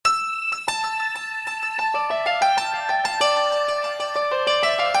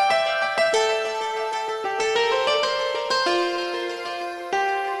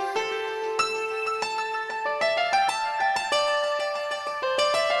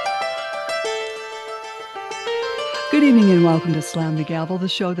Good evening and welcome to Slam the Gavel, the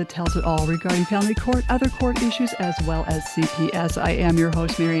show that tells it all regarding family court, other court issues, as well as CPS. I am your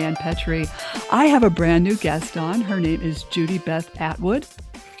host, Marianne Petrie. I have a brand new guest on. Her name is Judy Beth Atwood.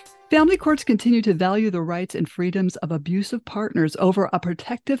 Family courts continue to value the rights and freedoms of abusive partners over a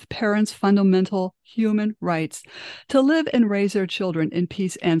protective parent's fundamental human rights to live and raise their children in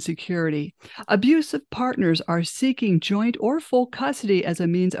peace and security. Abusive partners are seeking joint or full custody as a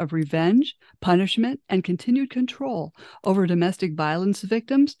means of revenge, punishment, and continued control over domestic violence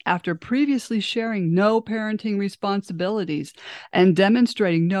victims after previously sharing no parenting responsibilities and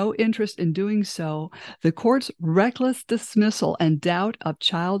demonstrating no interest in doing so. The court's reckless dismissal and doubt of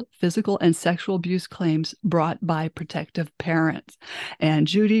child physical and sexual abuse claims brought by protective parents. And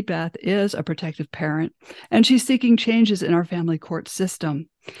Judy Beth is a protective parent, and she's seeking changes in our family court system.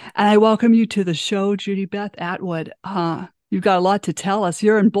 And I welcome you to the show, Judy Beth Atwood. You've got a lot to tell us.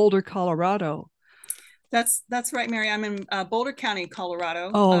 You're in Boulder, Colorado. That's right, Mary. I'm in Boulder County,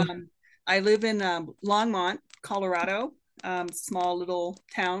 Colorado. Oh. I live in Longmont, Colorado, small little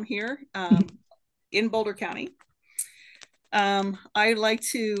town here in Boulder County. I'd like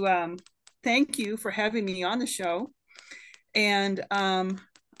to thank you for having me on the show. And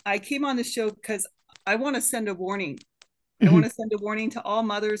I came on the show because I want to send a warning. I want to send a warning to all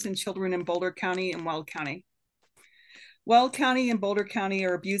mothers and children in Boulder County and Weld County. Weld County and Boulder County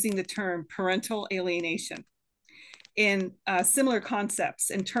are abusing the term parental alienation in similar concepts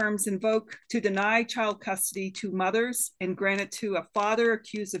and terms invoke to deny child custody to mothers and grant it to a father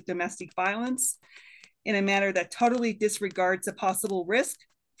accused of domestic violence in a manner that totally disregards a possible risk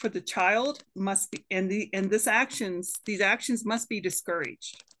for the child these actions must be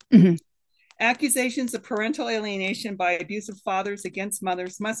discouraged. Accusations of parental alienation by abusive fathers against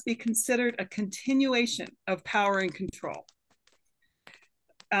mothers must be considered a continuation of power and control.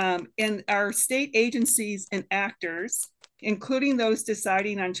 And our state agencies and actors, including those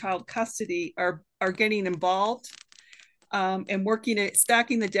deciding on child custody, are getting involved and working at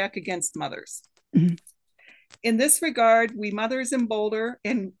stacking the deck against mothers. In this regard, we mothers in Boulder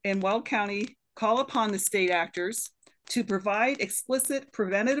and Weld County call upon the state actors to provide explicit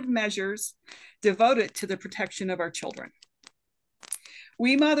preventative measures devoted to the protection of our children.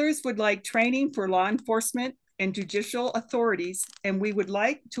 We mothers would like training for law enforcement and judicial authorities, and we would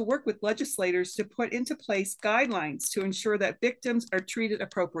like to work with legislators to put into place guidelines to ensure that victims are treated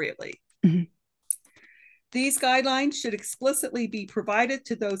appropriately. These guidelines should explicitly be provided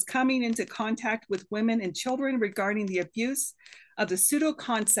to those coming into contact with women and children regarding the abuse of the pseudo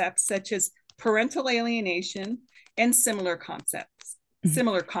concepts such as parental alienation and similar concepts.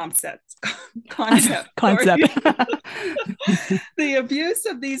 Concept. The abuse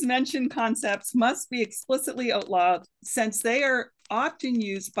of these mentioned concepts must be explicitly outlawed, since they are often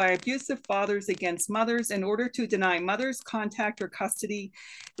used by abusive fathers against mothers in order to deny mothers contact or custody,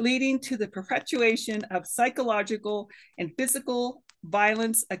 leading to the perpetuation of psychological and physical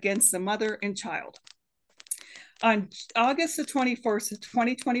violence against the mother and child. On August the 21st of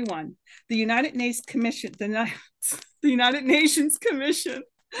 2021, the United Nations Commission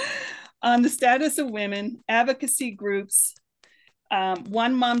on the Status of Women, advocacy groups,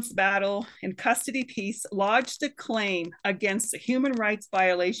 One Mom's Battle, and Custody Peace lodged a claim against a human rights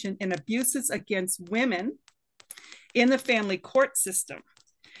violation and abuses against women in the family court system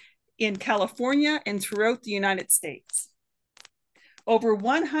in California and throughout the United States. Over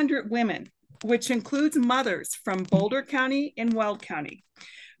 100 women, which includes mothers from Boulder County and Weld County,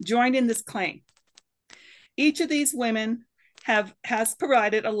 joined in this claim. Each of these women has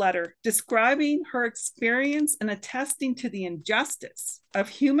provided a letter describing her experience and attesting to the injustice of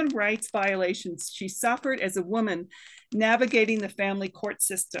human rights violations she suffered as a woman navigating the family court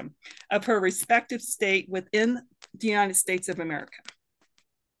system of her respective state within the United States of America.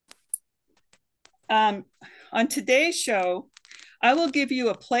 On today's show, I will give you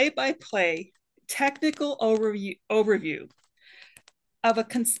a play-by-play technical overview of a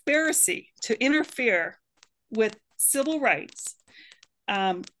conspiracy to interfere with civil rights,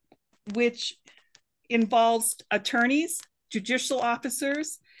 which involves attorneys, judicial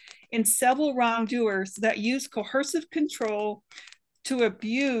officers, and several wrongdoers that use coercive control to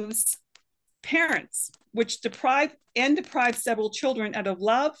abuse parents, which deprive several children out of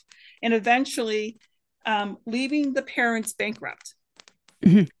love and eventually leaving the parents bankrupt.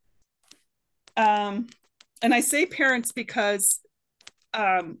 And I say parents because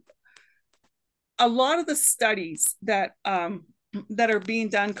a lot of the studies that are being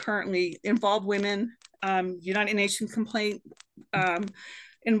done currently involve women. United Nations complaint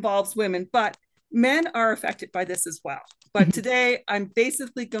involves women, but men are affected by this as well. But today, I'm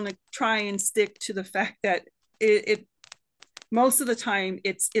basically going to try and stick to the fact that it Most of the time,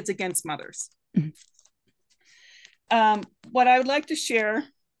 it's against mothers. Mhm. What I would like to share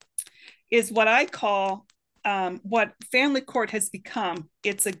is what I call what family court has become.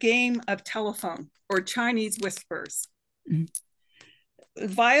 It's a game of telephone or Chinese whispers. Mhm.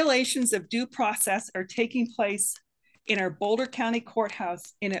 Violations of due process are taking place in our Boulder County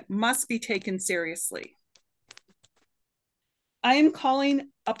Courthouse, and it must be taken seriously. I am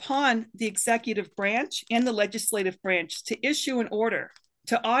calling upon the executive branch and the legislative branch to issue an order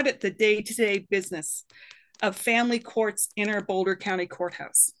to audit the day-to-day business of family courts in our Boulder County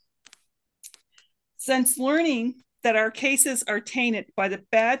Courthouse. Since learning that our cases are tainted by the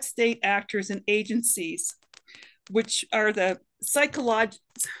bad state actors and agencies, which are the psychologists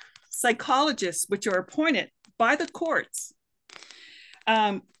which are appointed by the courts,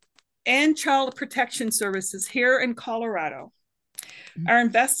 and Child Protection Services here in Colorado, our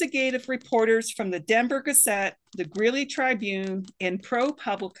investigative reporters from the Denver Gazette, the Greeley Tribune, and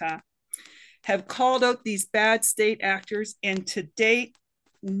ProPublica have called out these bad state actors, and to date,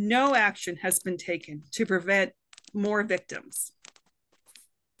 no action has been taken to prevent more victims.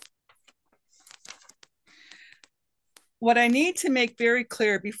 What I need to make very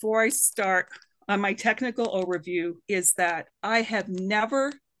clear before I start on my technical overview is that I have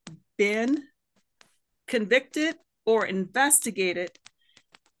never been convicted or investigated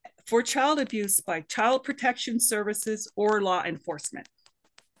for child abuse by Child Protection Services or law enforcement.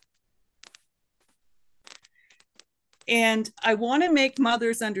 And I want to make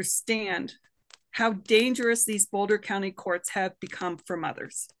mothers understand how dangerous these Boulder County courts have become for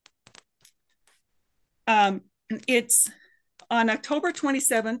mothers. It's on October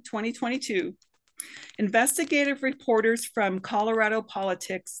 27, 2022, investigative reporters from Colorado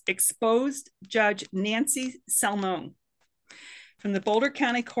Politics exposed Judge Nancy Salmon from the Boulder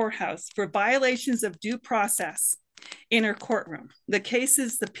County Courthouse for violations of due process in her courtroom. The case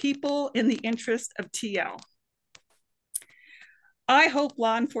is the people in the interest of TL. I hope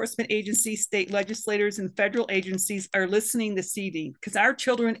law enforcement agencies, state legislators, and federal agencies are listening this evening, because our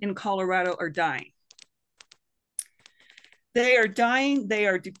children in Colorado are dying. They are dying. They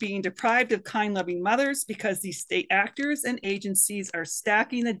are being deprived of kind, loving mothers because these state actors and agencies are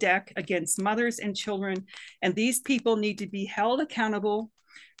stacking the deck against mothers and children. And these people need to be held accountable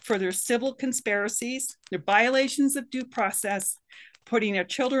for their civil conspiracies, their violations of due process, putting their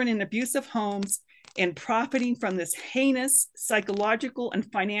children in abusive homes, and profiting from this heinous psychological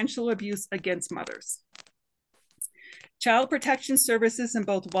and financial abuse against mothers. Child Protection Services in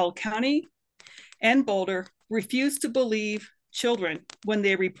both Weld County and Boulder refuse to believe children when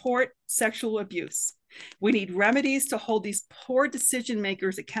they report sexual abuse. We need remedies to hold these poor decision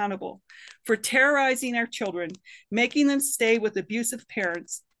makers accountable for terrorizing our children, making them stay with abusive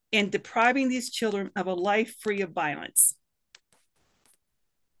parents, and depriving these children of a life free of violence.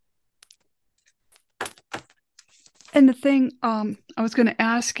 And the thing I was going to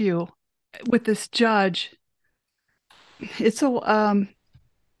ask you with this judge, it's so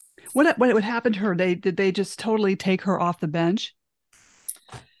what would happen to her? Did they just totally take her off the bench?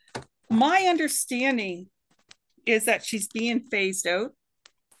 My understanding is that she's being phased out,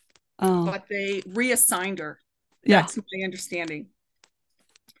 but they reassigned her. Yeah. That's my understanding.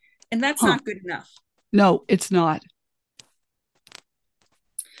 And that's not good enough. No, it's not.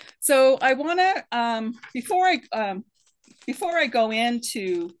 So I want to, before I go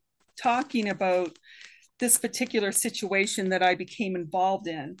into talking about this particular situation that I became involved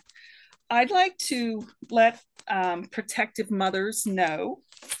in, I'd like to let protective mothers know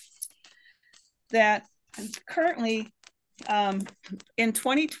that currently in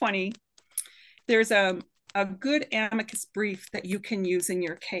 2020, there's a good amicus brief that you can use in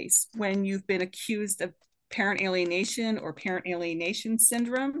your case when you've been accused of parent alienation or parent alienation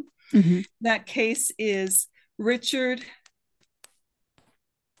syndrome. Mm-hmm. That case is Richard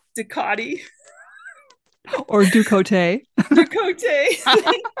Ducote. Or Ducote. Ducote.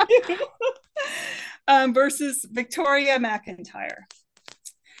 Versus Victoria McIntyre.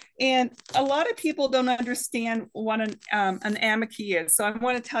 And a lot of people don't understand what an amici is. So I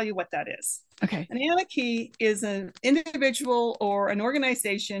want to tell you what that is. Okay. An amici is an individual or an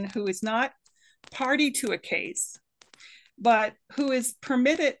organization who is not party to a case, but who is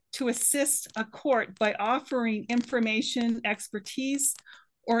permitted to assist a court by offering information, expertise,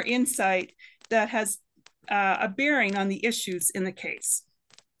 or insight that has a bearing on the issues in the case.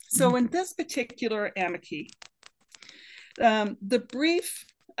 So in this particular amici, the brief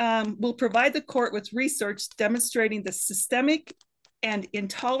will provide the court with research demonstrating the systemic and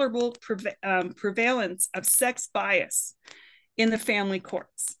intolerable prevalence of sex bias in the family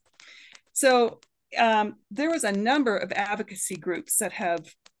courts. So there was a number of advocacy groups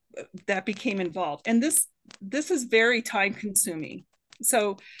that became involved, and this is very time consuming.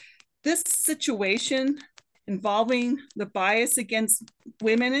 So this situation involving the bias against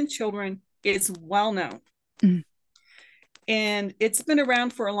women and children is well known. Mm. And it's been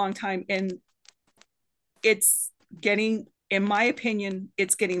around for a long time, and it's getting, in my opinion,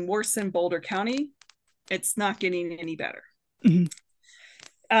 it's getting worse in Boulder County. It's not getting any better.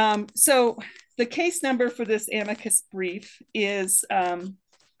 Mm-hmm. So the case number for this amicus brief is, I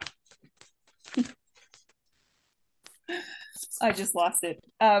just lost it,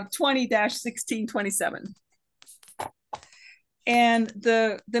 20-1627. And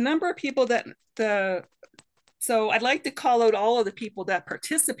the number of people so I'd like to call out all of the people that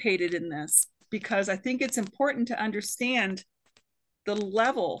participated in this, because I think it's important to understand the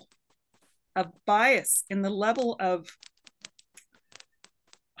level of bias and the level of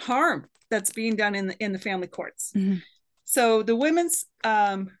harm that's being done in the family courts. Mm-hmm. So the Women's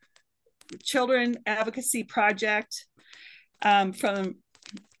Children Advocacy Project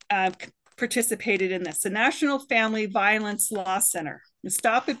participated in this. The National Family Violence Law Center, the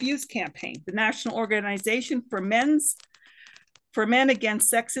Stop Abuse Campaign, the National Organization for Men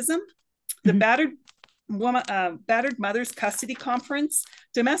Against Sexism, the mm-hmm. Battered Mothers Custody Conference,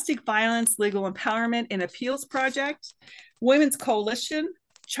 Domestic Violence Legal Empowerment and Appeals Project, Women's Coalition,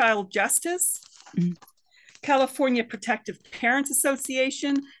 Child Justice, mm-hmm. California Protective Parents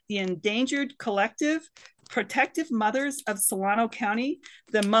Association, the Endangered Collective, Protective Mothers of Solano County,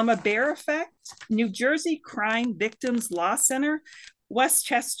 the Mama Bear Effect, New Jersey Crime Victims Law Center,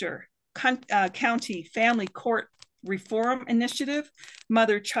 Westchester County Family Court Reform Initiative,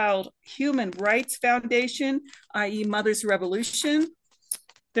 Mother Child Human Rights Foundation, i.e. Mother's Revolution,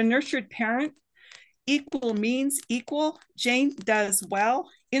 The Nurtured Parent, Equal Means Equal, Jane Does Well,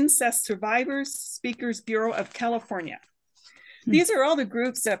 Incest Survivors, Speakers Bureau of California. These are all the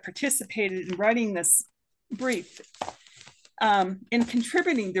groups that participated in writing this brief, in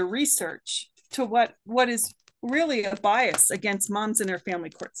contributing the research to what is really a bias against moms in our family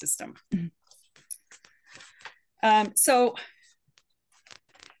court system. So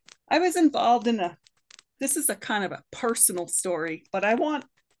I was involved in this is a kind of a personal story, but I want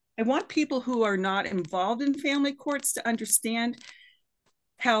people who are not involved in family courts to understand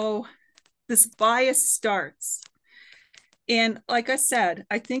how this bias starts. And like I said,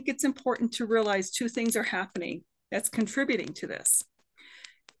 I think it's important to realize two things are happening that's contributing to this.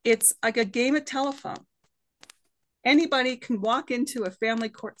 It's like a game of telephone. Anybody can walk into a family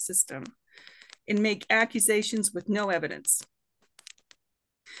court system and make accusations with no evidence.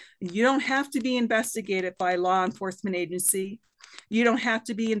 You don't have to be investigated by a law enforcement agency. You don't have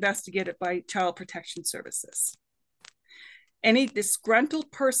to be investigated by Child Protection Services. Any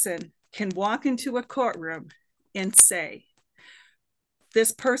disgruntled person can walk into a courtroom and say,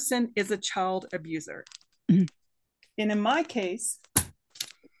 this person is a child abuser. Mm-hmm. And in my case,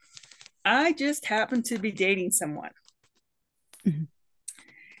 I just happened to be dating someone. Mm-hmm.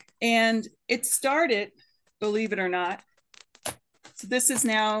 And it started, believe it or not, so this is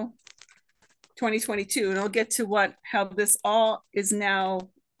now 2022, and I'll get to how this all is now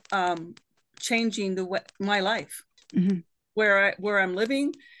changing my life, mm-hmm. where I'm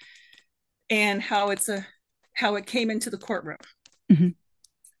living, and how it came into the courtroom. Mm-hmm.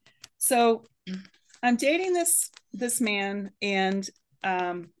 So I'm dating this man, and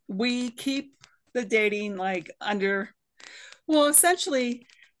we keep the dating essentially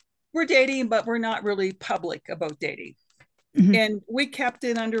we're dating, but we're not really public about dating. Mm-hmm. And we kept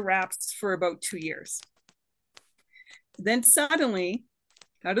it under wraps for about 2 years. Then suddenly,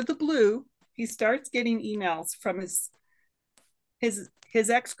 out of the blue, he starts getting emails from his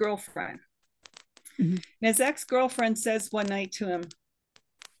ex-girlfriend. Mm-hmm. And his ex-girlfriend says one night to him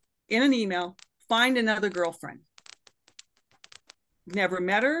in an email, find another girlfriend. Never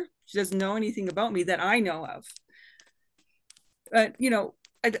met her. She doesn't know anything about me that I know of. But,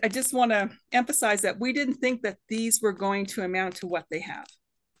 I just want to emphasize that we didn't think that these were going to amount to what they have.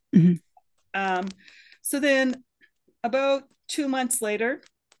 Mm-hmm. So then about 2 months later,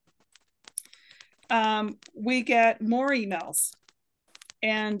 we get more emails.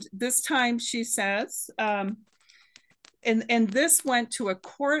 And this time she says, and this went to a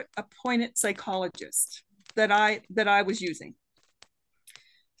court-appointed psychologist that I was using.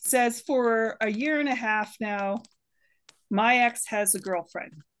 Says, for a year and a half now, my ex has a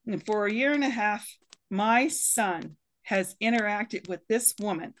girlfriend. And for a year and a half, my son has interacted with this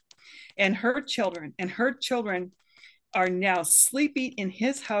woman and her children are now sleeping in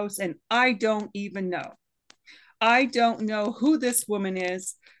his house, and I don't even know. I don't know who this woman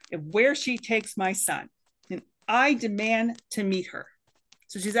is. where she takes my son. And I demand to meet her.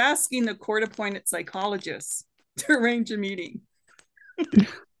 So she's asking the court-appointed psychologist to arrange a meeting.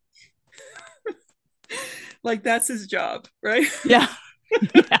 Like that's his job, right? Yeah.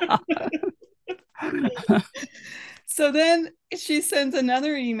 Yeah. So then she sends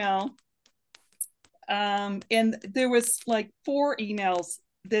another email. And there was like 4 emails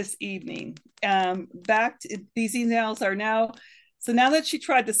this evening. These emails are now, so now that she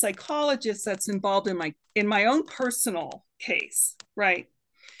tried the psychologist that's involved in my own personal case, right?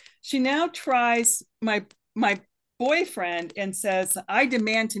 She now tries my boyfriend and says, I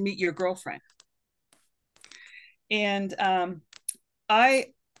demand to meet your girlfriend. And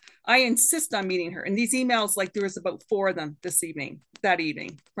I insist on meeting her. And these emails, like there was about 4 of them that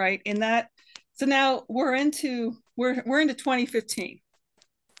evening, right? And that, so now we're into 2015.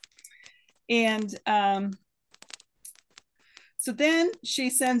 And so then she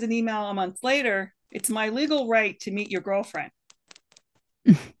sends an email a month later. It's my legal right to meet your girlfriend.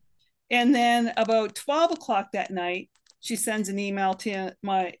 And then about 12 o'clock that night, she sends an email to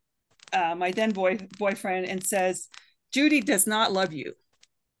my then boyfriend and says, Judy does not love you.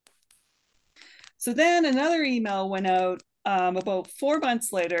 So then another email went out about 4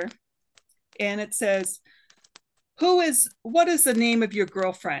 months later, and it says, what is the name of your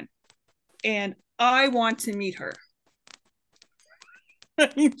girlfriend? And I want to meet her. I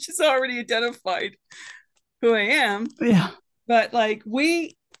mean, she's already identified who I am. Yeah. But like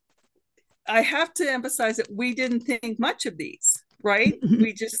I have to emphasize that we didn't think much of these, right?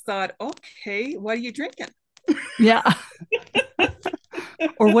 We just thought, okay, what are you drinking? Yeah.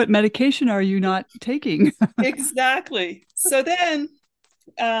 Or what medication are you not taking? Exactly. So then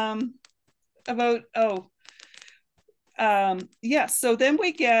so then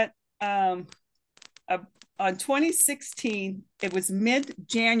we get on 2016, it was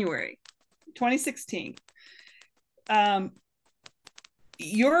mid-January 2016.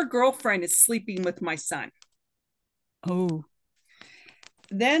 Your girlfriend is sleeping with my son. Oh.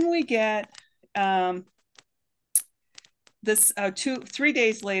 Then we get this 3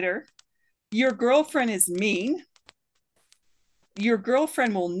 days later, your girlfriend is mean. Your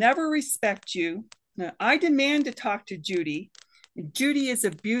girlfriend will never respect you. Now, I demand to talk to Judy. Judy is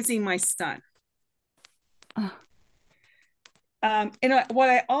abusing my son. And what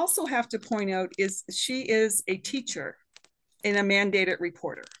I also have to point out is she is a teacher and a mandated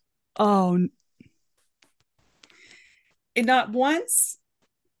reporter. Oh. And not once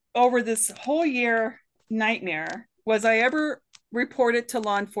over this whole year nightmare was I ever reported to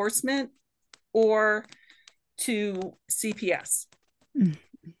law enforcement or to CPS.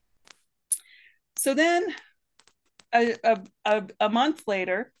 So then a month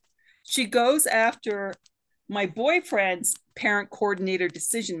later, she goes after my boyfriend's parent coordinator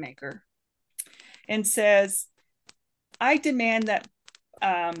decision maker and says, I demand that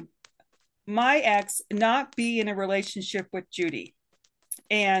my ex not be in a relationship with Judy,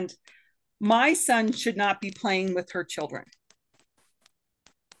 and my son should not be playing with her children.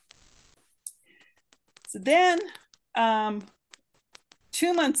 So then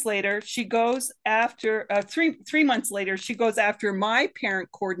 2 months later, she goes after 3 months later, she goes after my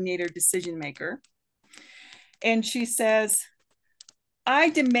parent coordinator decision maker. And she says, I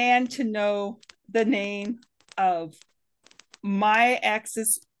demand to know the name of my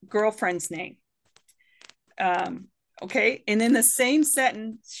ex's girlfriend's name. Okay. And in the same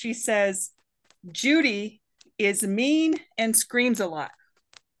sentence, she says, Judy is mean and screams a lot.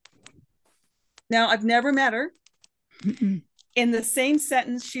 Now, I've never met her. Mm-mm. In the same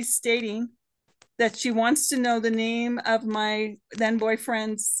sentence, she's stating that she wants to know the name of my then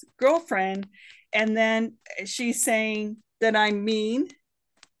boyfriend's girlfriend. And then she's saying that I'm mean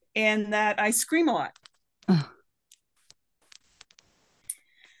and that I scream a lot.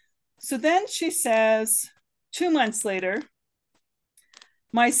 So then she says, 2 months later,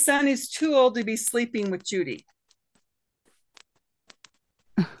 my son is too old to be sleeping with Judy.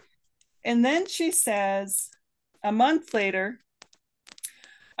 And then she says, a month later,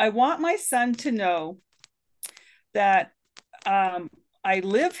 I want my son to know that I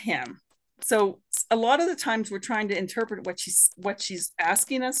live him. So a lot of the times we're trying to interpret what she's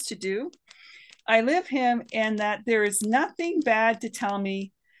asking us to do. I live him, and that there is nothing bad to tell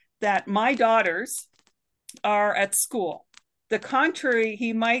me that my daughters are at school. The contrary,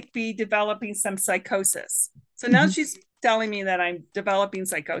 he might be developing some psychosis. So now she's telling me that I'm developing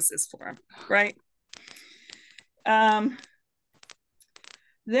psychosis for him, right?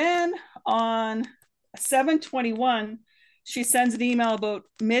 Then on 7/21, she sends an email about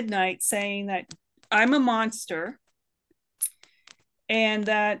midnight saying that I'm a monster and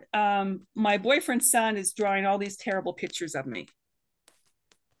that my boyfriend's son is drawing all these terrible pictures of me.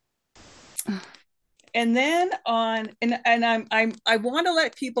 And then I want to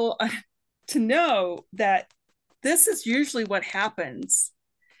let people to know that this is usually what happens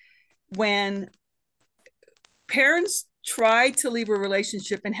when parents try to leave a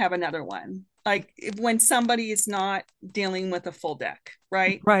relationship and have another one. Like when somebody is not dealing with a full deck,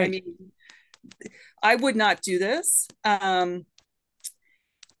 right? Right. I mean, I would not do this.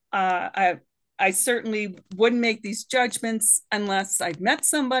 I certainly wouldn't make these judgments unless I've met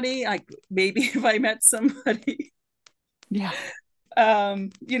somebody. Like maybe if I met somebody, Yeah.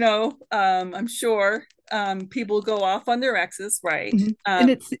 I'm sure people go off on their exes, right? Mm-hmm. And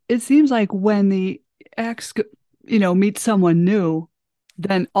it seems like when the ex, meets someone new,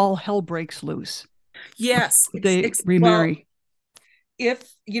 then all hell breaks loose. Yes, They well, remarry.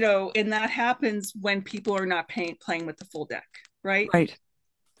 if and that happens when people are not playing with the full deck, right? Right.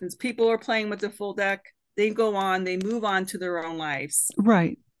 Since people are playing with the full deck, they move on to their own lives,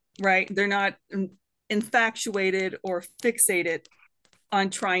 Right. right? They're not infatuated or fixated on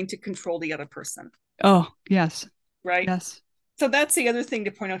trying to control the other person. Oh, yes. Right. Yes. So that's the other thing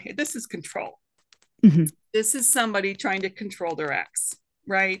to point out here. This is control. Mm-hmm. This is somebody trying to control their ex,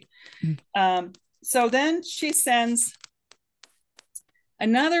 right? Mm-hmm. So then she sends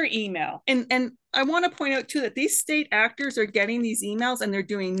another email. And I want to point out too that these state actors are getting these emails and they're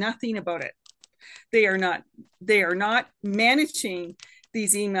doing nothing about it. They are not managing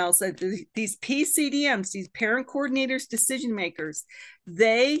these emails, these PCDMs, these parent coordinators, decision makers.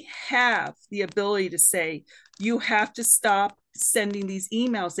 They have the ability to say, you have to stop sending these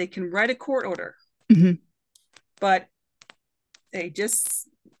emails. They can write a court order. Mm-hmm. But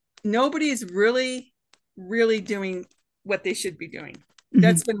nobody's really, really doing what they should be doing. Mm-hmm.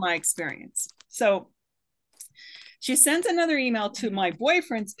 That's been my experience. So she sends another email to my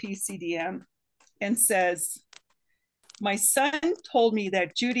boyfriend's PCDM and says, my son told me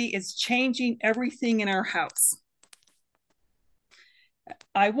that Judy is changing everything in our house.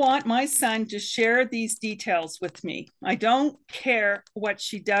 I want my son to share these details with me. I don't care what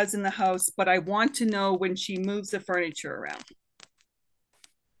she does in the house, but I want to know when she moves the furniture around.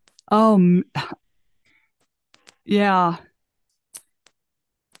 Yeah.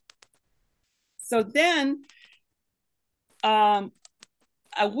 So then, a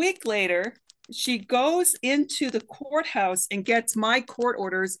week later, she goes into the courthouse and gets my court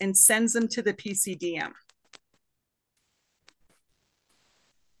orders and sends them to the PCDM.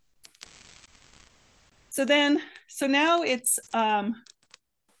 So now it's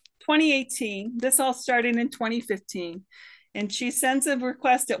 2018. This all started in 2015. And she sends a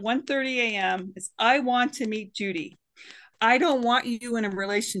request at 1:30 a.m. Is, I want to meet Judy. I don't want you in a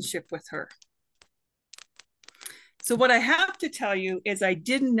relationship with her. So what I have to tell you is I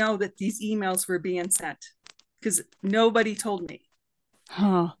didn't know that these emails were being sent because nobody told me.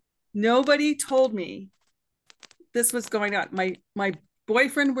 Huh. Nobody told me this was going on. My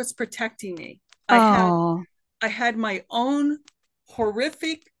boyfriend was protecting me. I had my own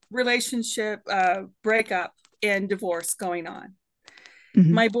horrific relationship breakup and divorce going on.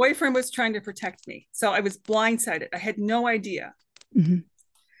 Mm-hmm. My boyfriend was trying to protect me. So I was blindsided. I had no idea. Mm-hmm.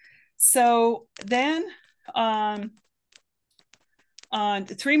 So then on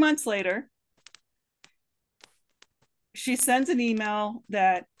 3 months later, she sends an email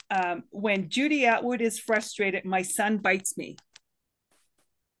that when Judy Atwood is frustrated, my son bites me.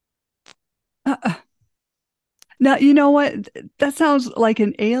 Now, you know what? That sounds like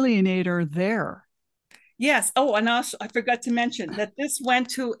an alienator there. Yes. Oh, and also, I forgot to mention that this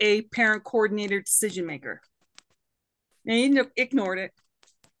went to a parent coordinator decision maker. And he ignored it.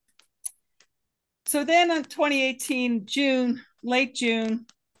 So then in 2018, late June,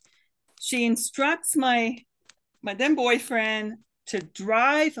 she instructs my then boyfriend to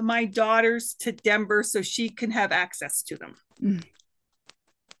drive my daughters to Denver so she can have access to them. Mm.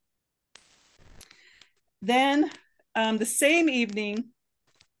 Then the same evening,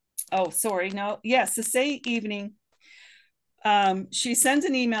 the same evening, she sends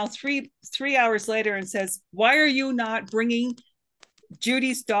an email three hours later and says, why are you not bringing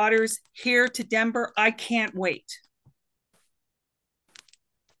Judy's daughters here to Denver? I can't wait.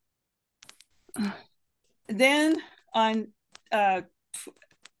 Then on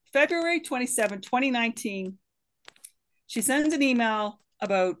February 27, 2019, she sends an email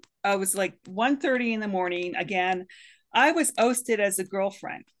about, I was like 1:30 in the morning. Again, I was ousted as a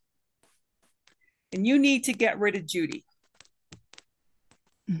girlfriend and you need to get rid of Judy.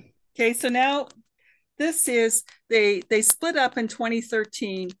 Okay, so now this is, they split up in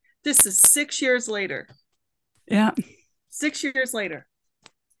 2013. This is 6 years later. Yeah. 6 years later.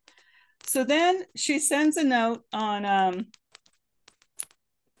 So then she sends a note on,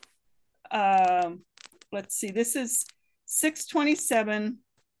 let's see, this is 6/27.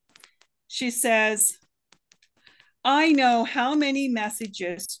 She says, I know how many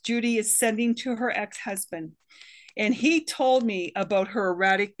messages Judy is sending to her ex-husband, and he told me about her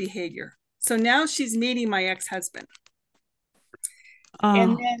erratic behavior. So now she's meeting my ex-husband.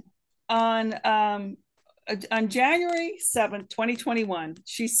 And then on January 7th, 2021,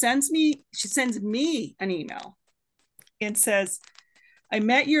 she sends me an email and says, I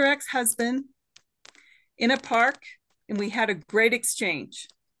met your ex-husband in a park and we had a great exchange.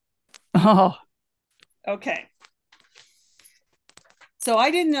 Oh. Okay. So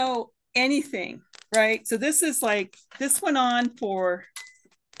I didn't know anything, right? So this went on for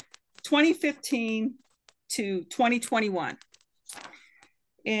 2015 to 2021.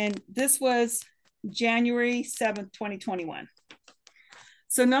 And this was January 7th, 2021.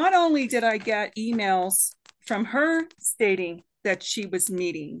 So not only did I get emails from her stating that she was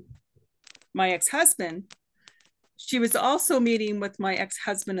meeting my ex-husband, she was also meeting with my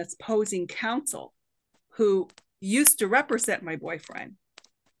ex-husband's opposing counsel, who used to represent my boyfriend.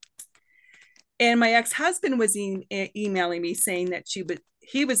 And my ex-husband was emailing me saying that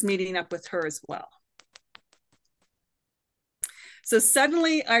he was meeting up with her as well. So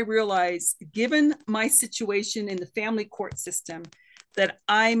suddenly I realized, given my situation in the family court system, that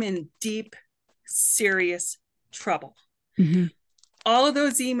I'm in deep, serious trouble. Mm-hmm. All of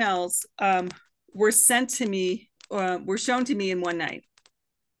those emails were sent to me, were shown to me in one night.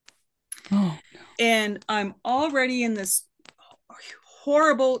 Oh, no. And I'm already in this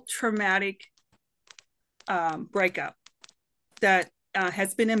horrible, traumatic breakup that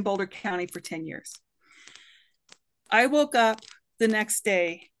has been in Boulder County for 10 years. I woke up the next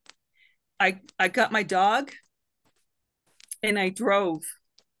day. I got my dog and I drove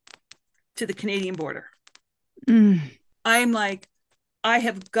to the Canadian border. I'm like, I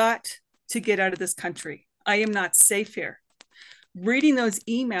have got to get out of this country. I am not safe here. Reading those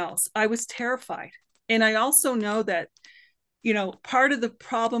emails, I was terrified. And I also know that, you know, part of the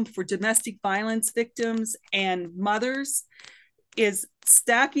problem for domestic violence victims and mothers is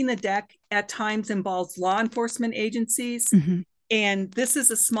stacking the deck at times involves law enforcement agencies. Mm-hmm. And this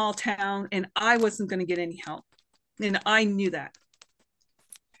is a small town and I wasn't going to get any help. And I knew that.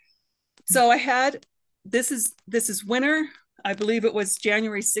 So I had, this is winter. I believe it was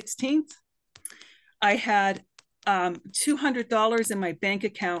January 16th. I had $200 in my bank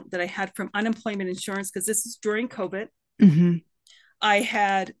account that I had from unemployment insurance because this is during COVID. Mm-hmm. I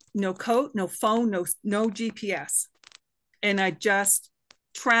had no coat, no phone, no GPS. And I just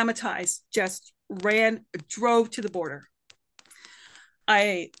traumatized, just drove to the border.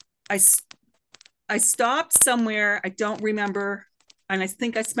 I stopped somewhere, I don't remember, and I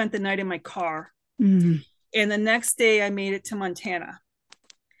think I spent the night in my car. Mm-hmm. And the next day I made it to Montana.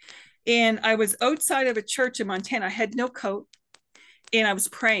 And I was outside of a church in Montana. I had no coat and I was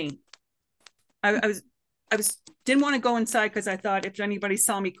praying. I didn't want to go inside because I thought if anybody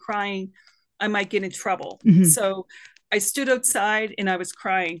saw me crying, I might get in trouble. Mm-hmm. So I stood outside and I was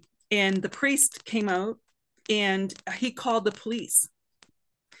crying. And the priest came out and he called the police.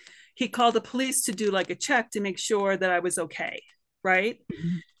 He called the police to do like a check to make sure that I was okay, right?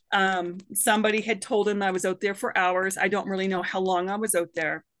 Mm-hmm. Somebody had told him I was out there for hours. I don't really know how long I was out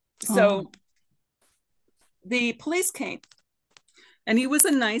there. So the police came and he was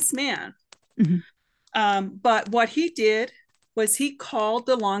a nice man. Mm-hmm. But what he did was he called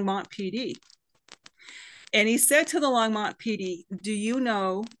the Longmont PD. And he said to the Longmont PD, do you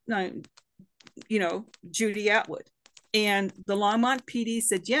know, Judy Atwood? And the Longmont PD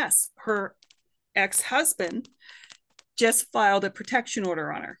said, yes, her ex-husband just filed a protection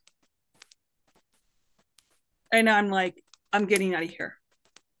order on her. And I'm like, I'm getting out of here.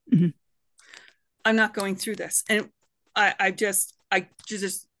 Mm-hmm. I'm not going through this. And I just,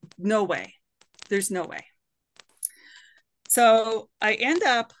 no way. There's no way. So I end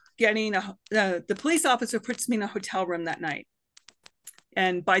up getting the police officer puts me in a hotel room that night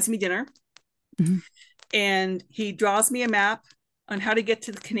and buys me dinner. Mm-hmm. And he draws me a map on how to get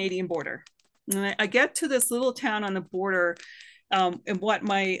to the Canadian border. And I get to this little town on the border. And what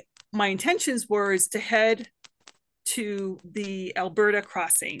my intentions were is to head to the Alberta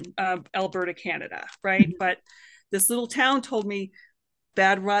crossing of Alberta, Canada, right? Mm-hmm. But this little town told me,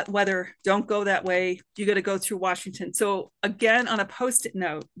 bad weather, don't go that way. You got to go through Washington. So again, on a Post-it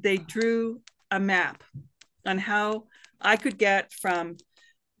note, they drew a map on how I could get from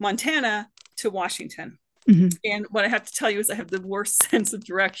Montana to Washington. Mm-hmm. And what I have to tell you is I have the worst sense of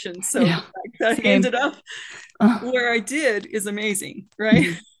direction. So yeah. that I Same. ended up Uh, where I did is amazing,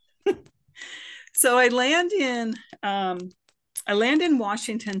 right? mhm. So I land in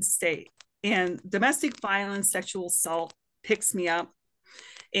Washington State, and domestic violence, sexual assault picks me up.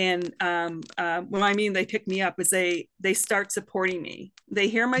 And when I mean they pick me up, is they start supporting me. They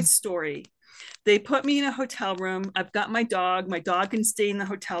hear my story. They put me in a hotel room. I've got my dog. My dog can stay in the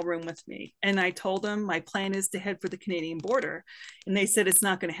hotel room with me. And I told them my plan is to head for the Canadian border. And they said, it's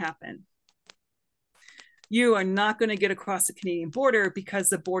not going to happen. You are not going to get across the Canadian border because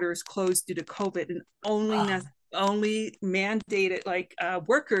the border is closed due to COVID, and only mandated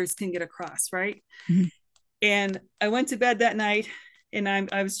workers can get across, right? Mhm. And I went to bed that night, and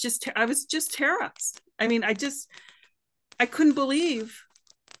I was just terrorized. I mean, I couldn't believe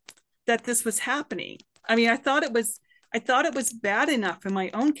that this was happening. I mean, I thought it was bad enough in my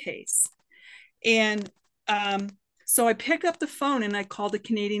own case. And so I picked up the phone and I called the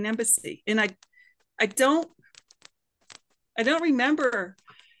Canadian embassy. And I don't remember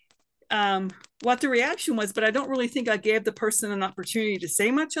what the reaction was, but I don't really think I gave the person an opportunity to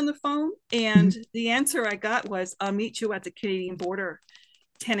say much on the phone. And Mhm. the answer I got was, I'll meet you at the Canadian border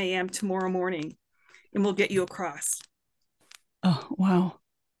 10 a.m. tomorrow morning, and we'll get you across. Oh, wow.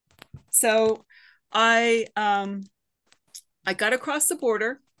 So I got across the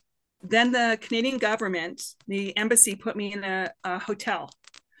border. Then the Canadian government, the embassy, put me in a hotel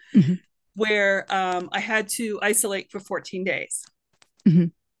Mhm. where I had to isolate for 14 days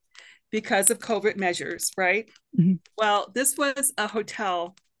Mhm. because of COVID measures, right? Mhm. Well, this was a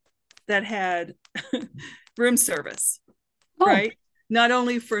hotel that had room service, Oh, right? Not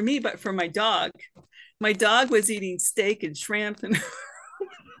only for me, but for my dog. My dog was eating steak and shrimp,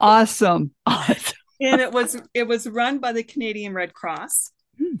 awesome. Awesome. and it was run by the Canadian Red Cross.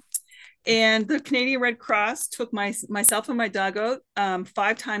 Hmm. And the Canadian Red Cross took myself and my dog out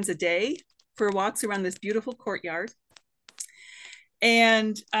 5 times a day for walks around this beautiful courtyard.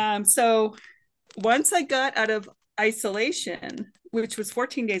 And so once I got out of isolation, which was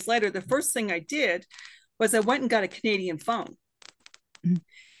 14 days later, the first thing I did was I went and got a Canadian phone. Mhm.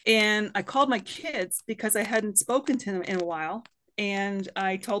 And I called my kids because I hadn't spoken to them in a while. And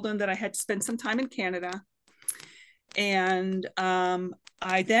I told them that I had to spend some time in Canada. And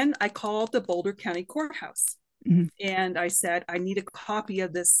I called the Boulder County Courthouse, Mhm. and I said, I need a copy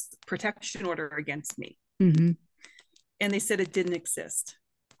of this protection order against me. Mhm. And they said it didn't exist.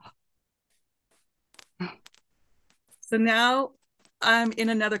 So now I'm in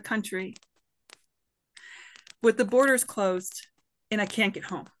another country with the borders closed, and I can't get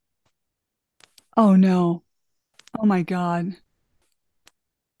home. Oh no. Oh my God.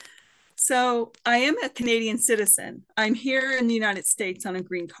 So I am a Canadian citizen. I'm here in the United States on a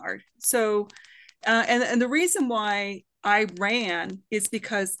green card. So, and the reason why I ran is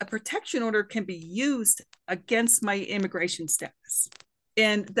because a protection order can be used against my immigration status.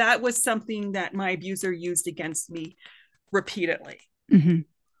 And that was something that my abuser used against me repeatedly. Mhm.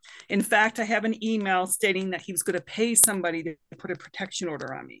 In fact, I have an email stating that he was going to pay somebody to put a protection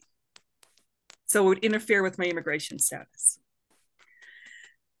order on me. So it would interfere with my immigration status.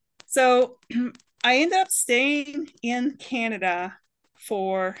 So I ended up staying in Canada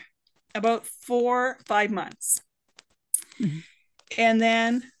for about 5 months. Mhm. And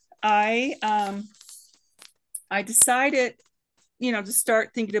then I decided, to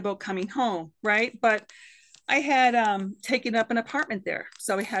start thinking about coming home, right? But I had taken up an apartment there.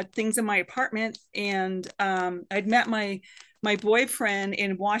 So I had things in my apartment, and I'd met my boyfriend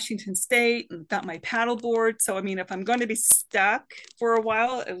in Washington State and got my paddleboard. So I mean, if I'm going to be stuck for a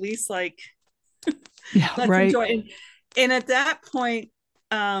while, at least Yeah, let's right. enjoy it. And at that point,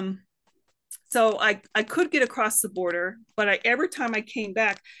 um, so I could get across the border, but every time I came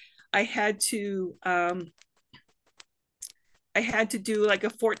back, I had to do like a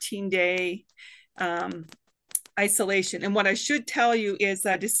 14-day isolation. And what I should tell you is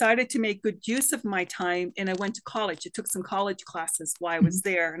I decided to make good use of my time, and I went to college. I took some college classes while I Mhm. was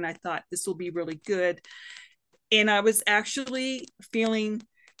there, and I thought this will be really good. And I was actually feeling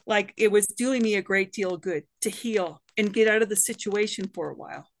like it was doing me a great deal of good to heal and get out of the situation for a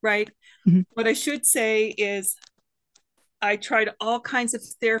while, right? Mhm. What I should say is I tried all kinds of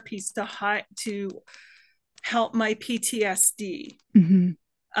therapies to help my PTSD. Mhm.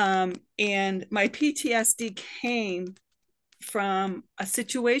 And my PTSD came from a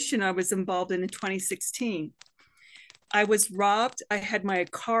situation I was involved in 2016. I was robbed. I had my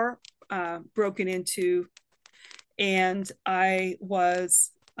car broken into, and I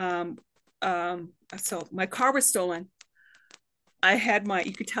was, so my car was stolen. I had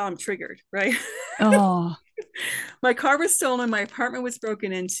you could tell I'm triggered, right? Oh. My car was stolen, my apartment was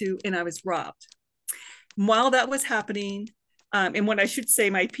broken into, and I was robbed. While that was happening, and what I should say,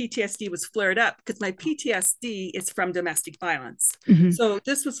 my PTSD was flared up because my PTSD is from domestic violence. Mm-hmm. So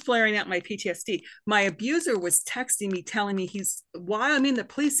this was flaring up my PTSD. My abuser was texting me, telling me while I'm in the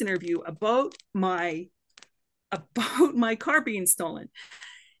police interview about my car being stolen.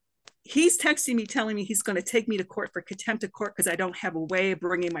 He's texting me, telling me he's going to take me to court for contempt of court because I don't have a way of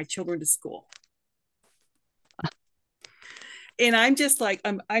bringing my children to school. And I'm just like,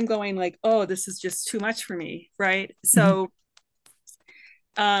 I'm going like, oh, this is just too much for me, right? So,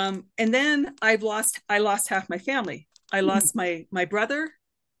 and then I lost half my family. I lost my brother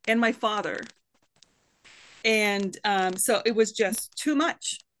and my father, and so it was just too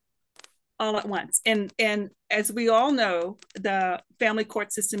much all at once. And as we all know, the family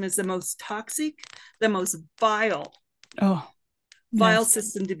court system is the most toxic, the most vile yes.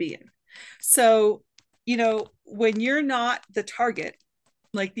 system to be in. So, when you're not the target,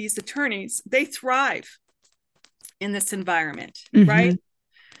 like these attorneys, they thrive in this environment, right?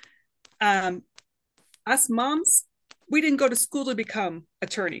 Us moms, we didn't go to school to become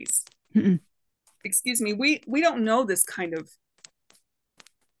attorneys. Excuse me. We don't know this kind of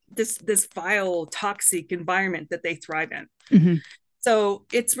this vile, toxic environment that they thrive in. So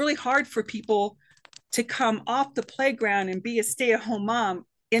it's really hard for people to come off the playground and be a stay-at-home mom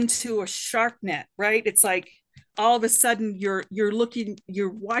into a shark net, right? It's like all of a sudden you're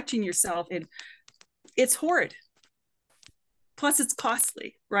watching yourself, and it's horrid. Plus it's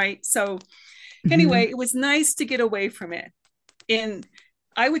costly, right? So anyway, it was nice to get away from it. And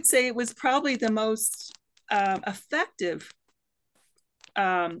I would say it was probably the most effective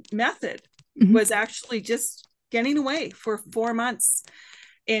method was actually just getting away for 4 months.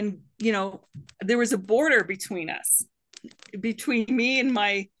 And, there was a border between us, between me and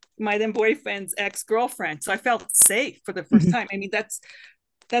my then boyfriend's ex-girlfriend. So I felt safe for the first time. I mean, that's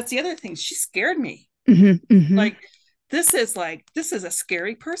the other thing. She scared me. Like, this is a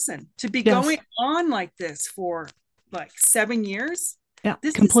scary person to be going on like this for like 7 years. Yeah,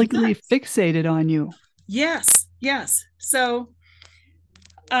 this completely fixated on you. Yes. So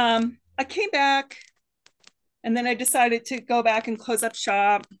I came back, and then I decided to go back and close up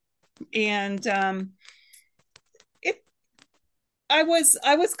shop. And I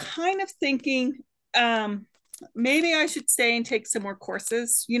was kind of thinking maybe I should stay and take some more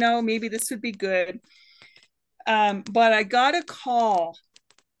courses. Maybe this would be good. But I got a call.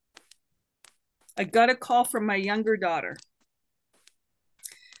 From my younger daughter,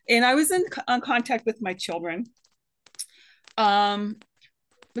 and I was on contact with my children.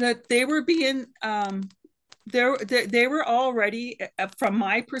 That they were being they were already, from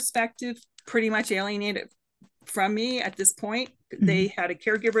my perspective, pretty much alienated from me at this point. They had a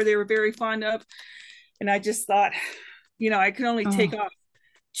caregiver they were very fond of, and I just thought, I can only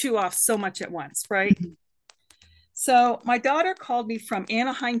chew off so much at once, right? So my daughter called me from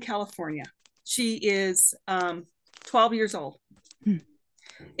Anaheim, California. She is 12 years old,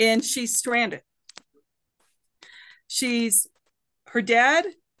 and she's stranded. Her dad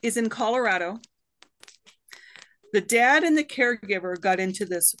is in Colorado. The dad and the caregiver got into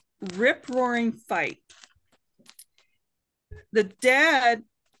this rip-roaring fight. The dad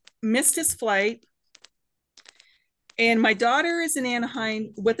missed his flight, and my daughter is in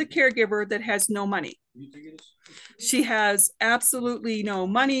Anaheim with a caregiver that has no money. She has absolutely no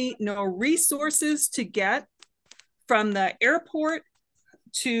money, no resources to get from the airport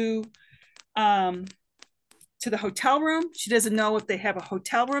to the hotel room. She doesn't know if they have a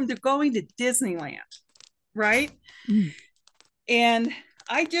hotel room. They're going to Disneyland, right? And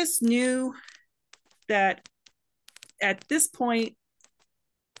I just knew that at this point,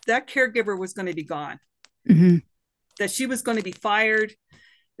 that caregiver was going to be gone, that she was going to be fired,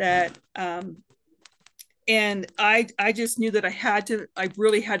 that, and I just knew that I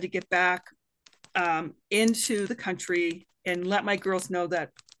really had to get back into the country and let my girls know that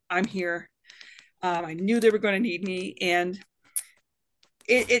I'm here. I knew they were going to need me. And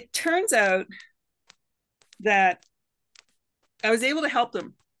it turns out that I was able to help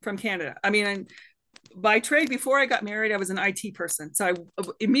them from Canada. I mean, by trade, before I got married, I was an IT person. So I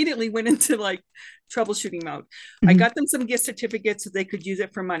immediately went into like troubleshooting mode. I got them some gift certificates so they could use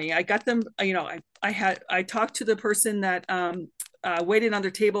it for money. I got them, I talked to the person that waited on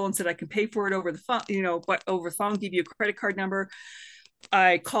their table and said, I can pay for it over the phone, but over the phone, give you a credit card number.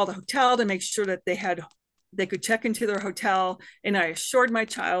 I called a hotel to make sure that they could check into their hotel. And I assured my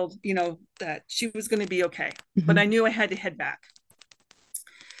child, that she was going to be okay. But I knew I had to head back.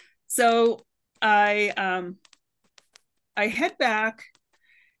 So I head back,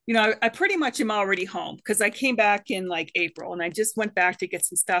 I pretty much am already home because I came back in like April and I just went back to get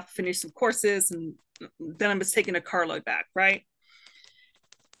some stuff, finish some courses, and then I was taking a carload back, right?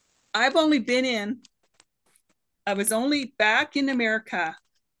 I've only been in, I was only back in America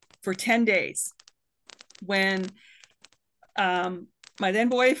for 10 days when my then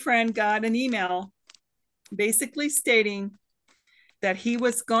boyfriend got an email basically stating that he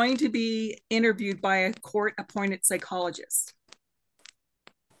was going to be interviewed by a court appointed psychologist.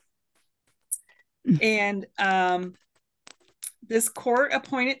 And this court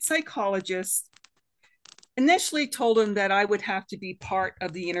appointed psychologist initially told him that I would have to be part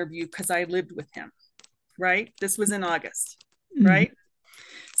of the interview because I lived with him, right? This was in August, right? Mm-hmm.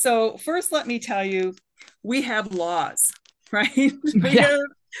 So first, let me tell you, we have laws, right?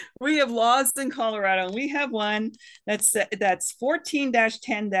 We have laws in Colorado. We have one that's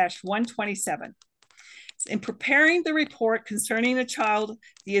 14-10-127. In preparing the report concerning a child,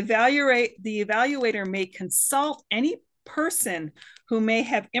 the evaluator may consult any person who may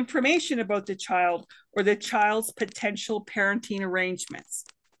have information about the child or the child's potential parenting arrangements.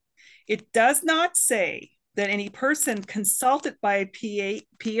 It does not say that any person consulted by a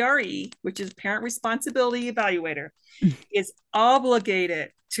PRE, which is Parent Responsibility Evaluator, is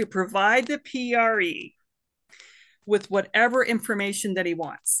obligated to provide the PRE with whatever information that he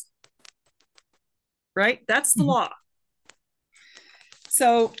wants. Right? That's the law.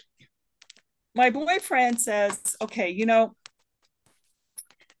 So my boyfriend says, okay,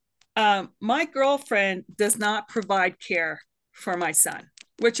 my girlfriend does not provide care for my son,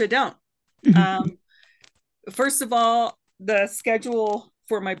 which I don't. First of all, the schedule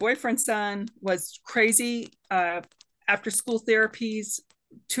for my boyfriend's son was crazy. After school therapies,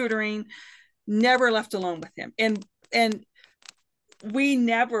 tutoring, never left alone with him. And we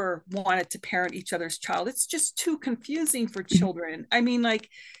never wanted to parent each other's child. It's just too confusing for children. I mean, like,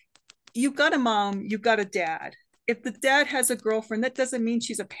 you've got a mom, you've got a dad. If the dad has a girlfriend, that doesn't mean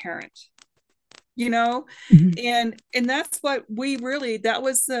she's a parent, And that's what that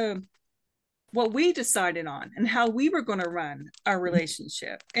was what we decided on and how we were going to run our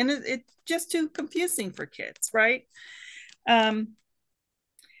relationship. And it's just too confusing for kids, right? So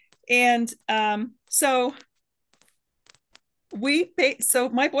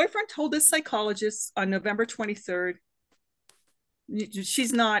my boyfriend told this psychologist on November 23rd,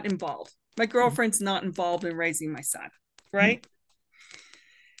 she's not involved. My girlfriend's not involved in raising my son, right?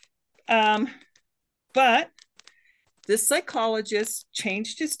 But this psychologist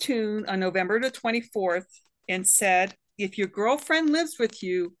changed his tune on November the 24th and said, if your girlfriend lives with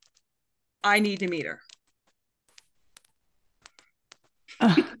you, I need to meet her.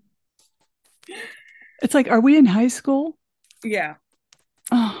 It's like, are we in high school? Yeah.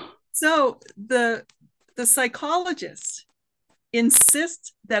 Oh. So the psychologist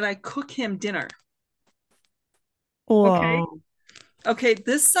insists that I cook him dinner. Whoa. Okay.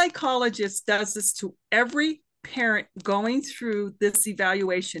 This psychologist does this to every parent going through this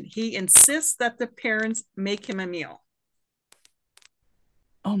evaluation. He insists that the parents make him a meal.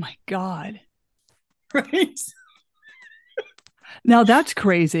 Oh my God. Right. Now that's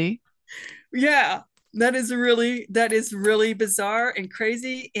crazy. Yeah. That is really bizarre and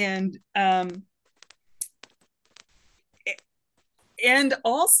crazy. And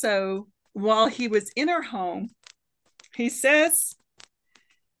also, while he was in our home, he says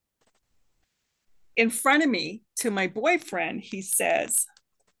in front of me to my boyfriend, he says,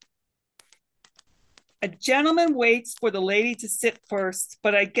 a gentleman waits for the lady to sit first,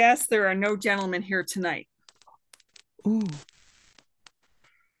 but I guess there are no gentlemen here tonight. Ooh.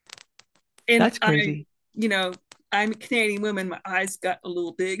 And that's crazy. I'm a Canadian woman. My eyes got a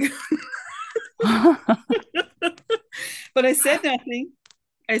little big. But I said nothing.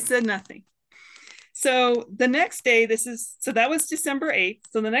 So the next day, that was December 8th.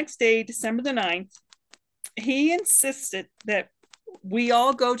 So the next day, December the 9th, he insisted that we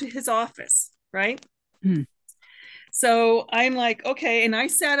all go to his office, right? So I'm like, okay. And I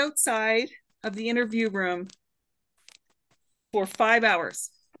sat outside of the interview room for 5 hours.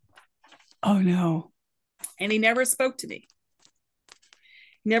 Oh, no. And he never spoke to me.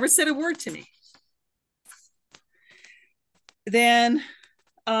 Never said a word to me. Then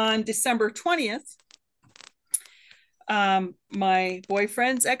on December 20th, my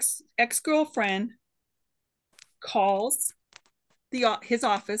boyfriend's ex-girlfriend calls his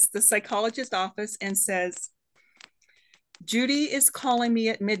office, the psychologist's office, and says, Judy is calling me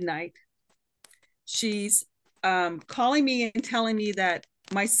at midnight. She's calling me and telling me that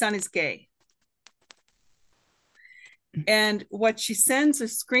my son is gay. And what she sends are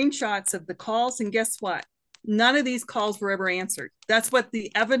screenshots of the calls. And guess what? None of these calls were ever answered. That's what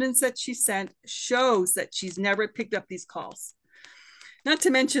the evidence that she sent shows, that she's never picked up these calls. Not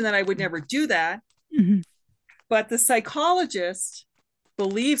to mention that I would never do that, Mm-hmm. but the psychologist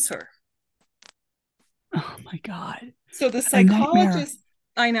believes her. Oh my God. So the A nightmare. psychologist,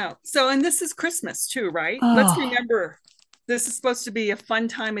 I know. So, and this is Christmas too, right? Let's Oh. remember, this is supposed to be a fun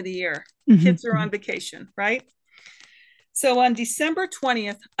time of the year. Mm-hmm. Kids are on vacation, right? So on December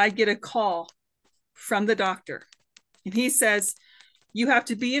 20th, I get a call from the doctor, and he says, you have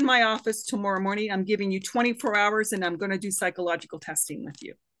to be in my office tomorrow morning. I'm giving you 24 hours and I'm going to do psychological testing with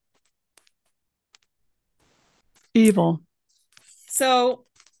you. Evil. So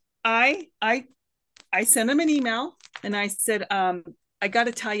I sent him an email and I said, I got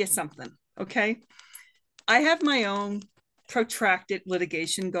to tell you something. Okay. I have my own protracted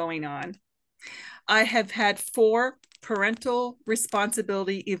litigation going on. I have had 4 parental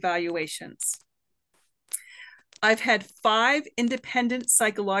responsibility evaluations. I've had 5 independent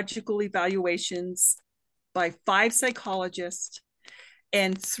psychological evaluations by 5 psychologists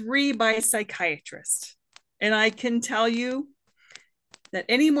and 3 by psychiatrists. And I can tell you that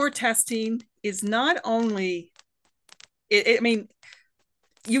any more testing is not only, I mean,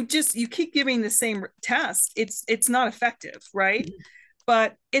 you keep giving the same test. It's not effective, right? Mm-hmm.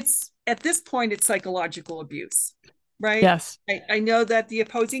 But it's, at this point, it's psychological abuse, right? Yes. I know that the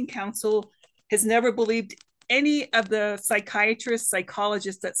opposing counsel has never believed any of the psychiatrists,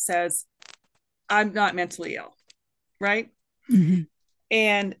 psychologists that says, I'm not mentally ill, right? Mm-hmm.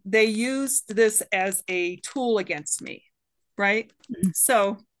 And they used this as a tool against me, right? Mm-hmm.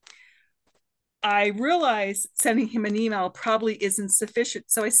 So I realized sending him an email probably isn't sufficient.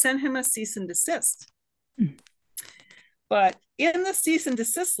 So I sent him a cease and desist. Mm-hmm. But in the cease and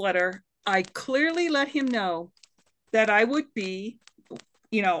desist letter, I clearly let him know that I would be,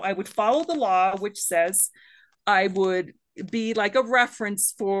 I would follow the law, which says I would be like a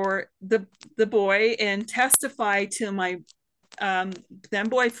reference for the boy and testify to my then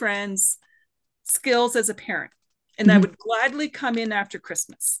boyfriend's skills as a parent. And mm-hmm. I would gladly come in after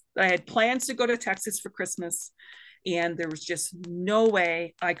Christmas. I had plans to go to Texas for Christmas, and there was just no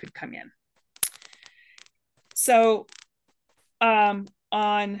way I could come in. So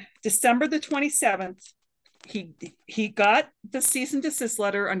on December the 27th, he got the cease and desist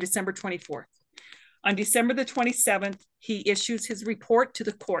letter on December 24th. On December the 27th, he issues his report to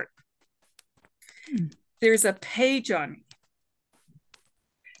the court. Mm. There's a page on me.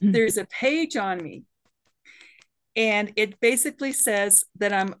 Mm. There's a page on me. And it basically says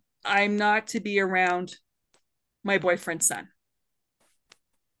that I'm not to be around my boyfriend's son.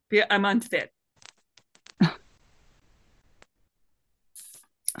 I'm unfit.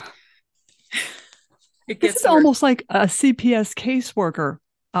 This is almost like a CPS caseworker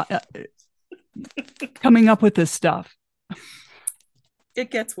coming up with this stuff.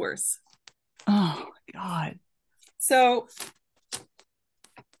 It gets worse. Oh, God. So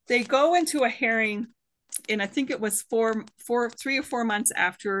they go into a hearing, and I think it was 3 or 4 months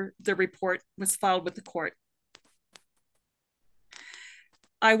after the report was filed with the court.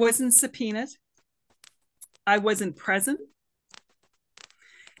 I wasn't subpoenaed. I wasn't present.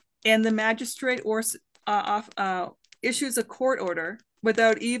 And the magistrate issues a court order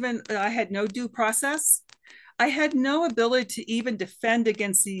without even, I had no due process. I had no ability to even defend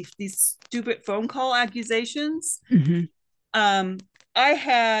against these stupid phone call accusations. Mm-hmm.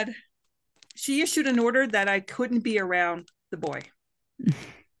 She issued an order that I couldn't be around the boy.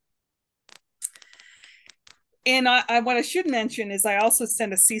 And what I should mention is I also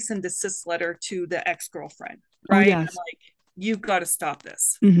sent a cease and desist letter to the ex-girlfriend, right? Oh, yes. I'm like, you've got to stop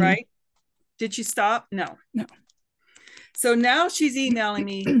this, mm-hmm. right? Did she stop? No. So now she's emailing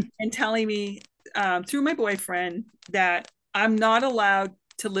me and telling me through my boyfriend that I'm not allowed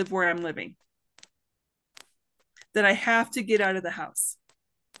to live where I'm living, that I have to get out of the house.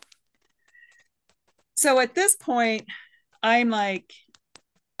 So at this point, I'm like,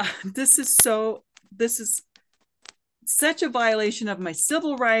 this is such a violation of my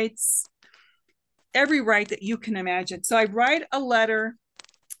civil rights, every right that you can imagine. So I write a letter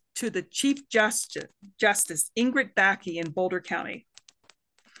to the Chief Justice, Ingrid Backey in Boulder County.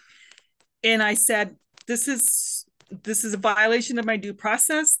 And I said, this is a violation of my due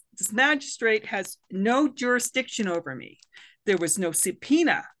process. This magistrate has no jurisdiction over me. There was no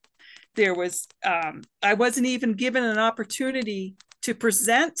subpoena. I wasn't even given an opportunity to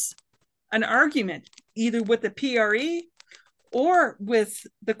present an argument either with the PRE or with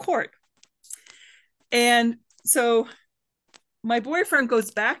the court. And so my boyfriend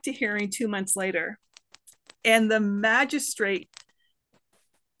goes back to hearing 2 months later, and the magistrate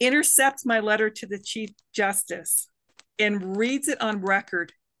intercepts my letter to the Chief Justice and reads it on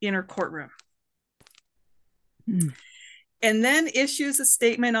record in her courtroom. Mm. And then issues a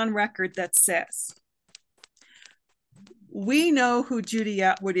statement on record that says, we know who Judy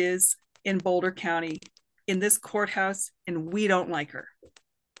Atwood is in Boulder County, in this courthouse, and we don't like her.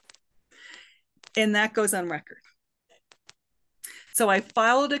 And that goes on record. So I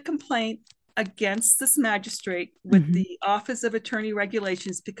filed a complaint against this magistrate with Mm-hmm. the Office of Attorney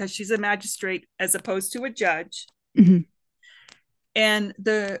Regulations because she's a magistrate as opposed to a judge. Mm-hmm. And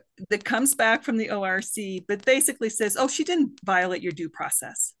that comes back from the ORC, but basically says, oh, she didn't violate your due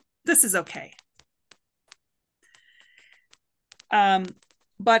process. This is okay.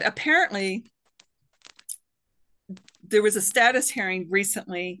 But apparently, there was a status hearing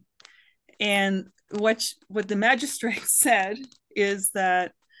recently, and what the magistrate said is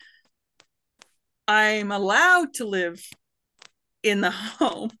that I'm allowed to live in the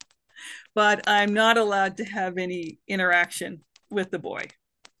home, but I'm not allowed to have any interaction with the boy.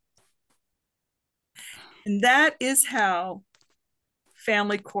 And that is how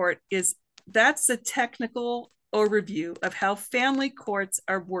family court is. That's a technical overview of how family courts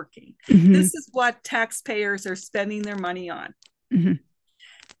are working. Mm-hmm. This is what taxpayers are spending their money on. Mm-hmm.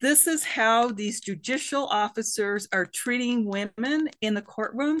 This is how these judicial officers are treating women in the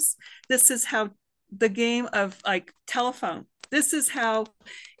courtrooms. This is how the game of like telephone. This is how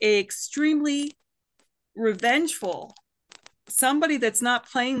a extremely revengeful somebody that's not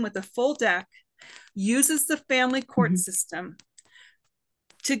playing with a full deck uses the family court system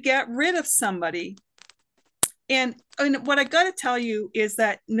to get rid of somebody. And what I got to tell you is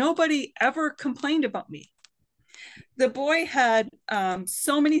that nobody ever complained about me. The boy had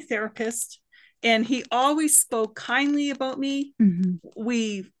so many therapists, and he always spoke kindly about me.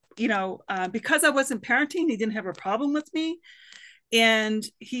 We, because I wasn't parenting, he didn't have a problem with me. And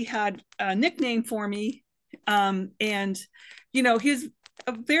he had a nickname for me. And, he was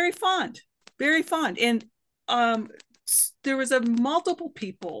very fond. And there was multiple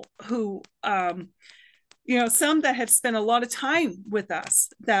people who, some that had spent a lot of time with us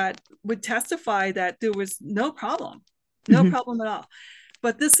that would testify that there was no problem at all.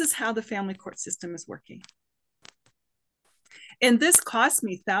 But this is how the family court system is working. And this cost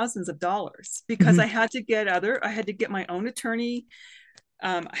me thousands of dollars because I had to get my own attorney.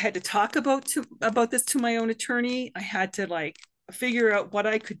 I had to talk about this to my own attorney. I had to figure out what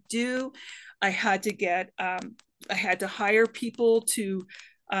I could do. I had to hire people to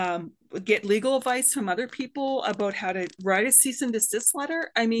get legal advice from other people about how to write a cease and desist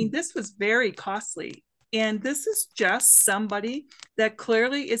letter. I mean, this was very costly. And this is just somebody that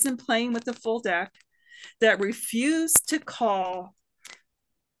clearly isn't playing with the full deck, that refused to call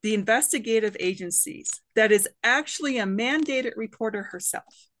the investigative agencies, that is actually a mandated reporter herself.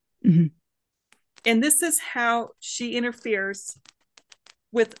 And this is how she interferes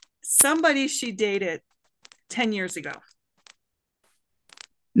with somebody she dated 10 years ago.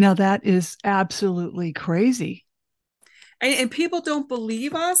 Now that is absolutely crazy. And people don't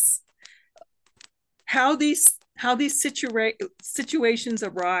believe us how these situations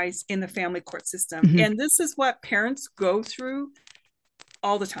arise in the family court system. And this is what parents go through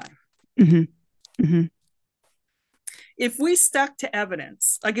all the time. If we stuck to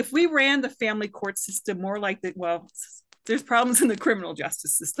evidence, like if we ran the family court system more like there's problems in the criminal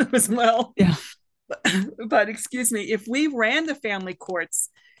justice system as well. Yeah. But excuse me, if we ran the family courts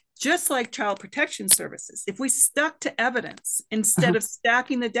just like child protection services, if we stuck to evidence instead of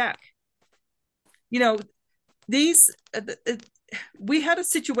stacking the deck, we had a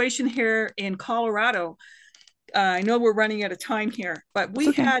situation here in Colorado. I know we're running out of time here, but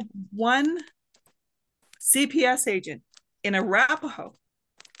we had one CPS agent in Arapahoe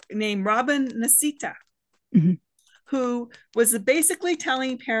named Robin Nasita, who was basically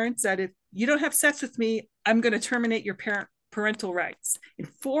telling parents that if you don't have sex with me, I'm going to terminate your parental rights. And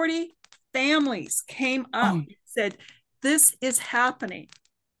 40 families came up and said, this is happening.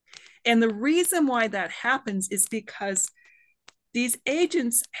 And the reason why that happens is because these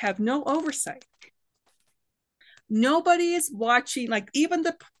agents have no oversight. Nobody is watching, like even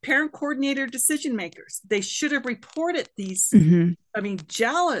the parent coordinator decision makers, they should have reported these,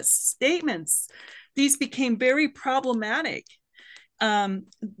 jealous statements. These became very problematic.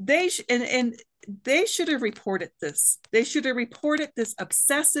 They should have reported this. They should have reported this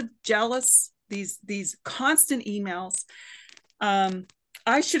obsessive, jealous, these constant emails.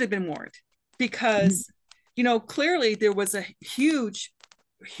 I should have been warned because, clearly there was a huge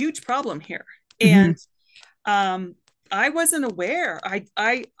problem here. And I wasn't aware.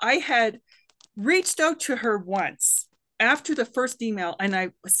 I had reached out to her once after the first email, and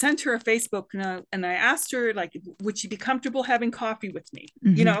I sent her a Facebook and I asked her, like, would she be comfortable having coffee with me?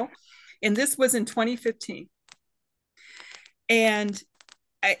 And this was in 2015. And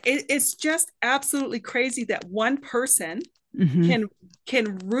it's just absolutely crazy that one person can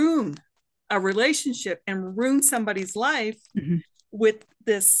ruin a relationship and ruin somebody's life with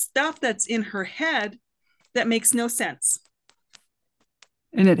this stuff that's in her head that makes no sense.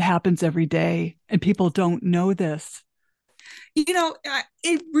 And it happens every day, and people don't know this.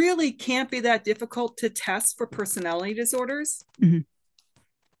 It really can't be that difficult to test for personality disorders.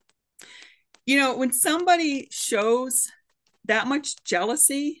 When somebody shows that much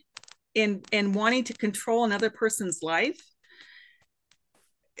jealousy and wanting to control another person's life,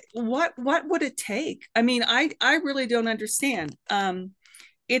 what would it take? I mean, I really don't understand.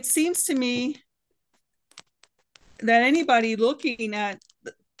 It seems to me that anybody looking at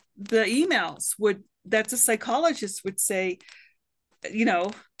the emails that's a psychologist would say,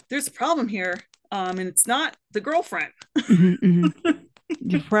 there's a problem here, and it's not the girlfriend.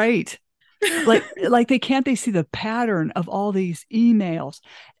 You're right. Like they see the pattern of all these emails.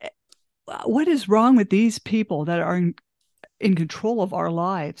 What is wrong with these people that are in control of our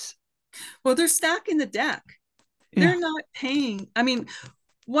lives? Well, they're stacking the deck. Yeah. They're not paying. I mean,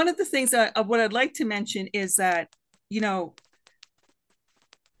 one of the things what I'd like to mention is that,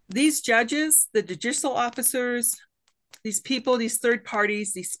 these judges, the judicial officers, these people, these third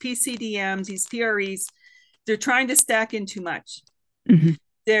parties, these PCDMs, these PREs, they're trying to stack in too much.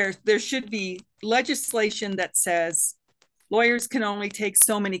 There should be legislation that says lawyers can only take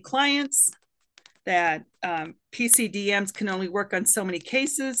so many clients, that PCDMs can only work on so many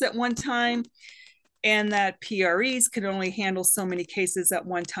cases at one time, and that PREs can only handle so many cases at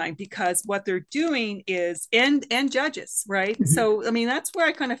one time, because what they're doing is, and judges, right? So, I mean, that's where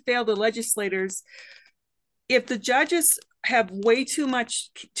I kind of fail the legislators. If the judges have way too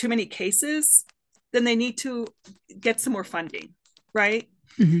many cases, then they need to get some more funding, right?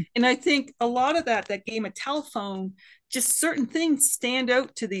 And I think a lot of that game of telephone, just certain things stand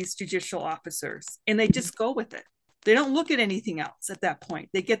out to these judicial officers, and they just go with it. They don't look at anything else at that point.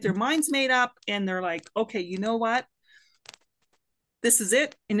 They get their minds made up, and they're like, okay, you know what? This is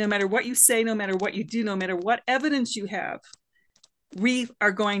it. And no matter what you say, no matter what you do, no matter what evidence you have, we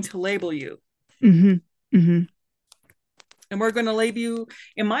are going to label you. And we're going to label you.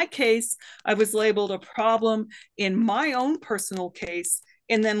 In my case, I was labeled a problem in my own personal case,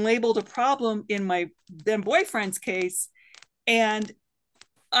 and then labeled a problem in my then boyfriend's case. And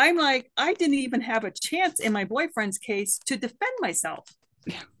I'm like, I didn't even have a chance in my boyfriend's case to defend myself.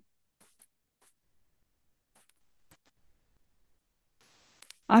 Yeah.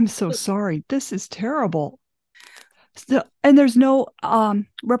 I'm so sorry. This is terrible. And there's no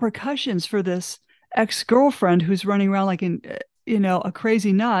repercussions for this ex-girlfriend who's running around like a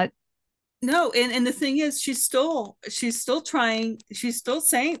crazy nut. No, and the thing is, she's still trying. She's still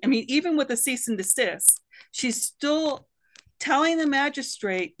saying, I mean, even with the cease and desist, she's still telling the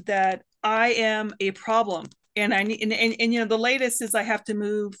magistrate that I am a problem, and I need, and the latest is I have to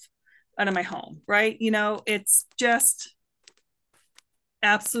move out of my home, right? It's just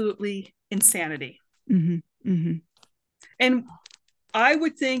absolutely insanity. And I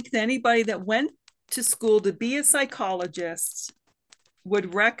would think that anybody that went to school to be a psychologist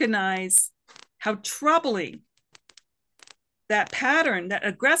would recognize how troubling that pattern, that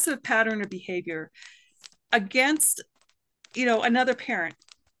aggressive pattern of behavior against another parent.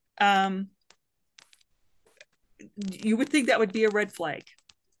 You would think that would be a red flag.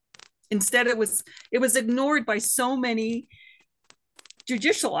 Instead, it was ignored by so many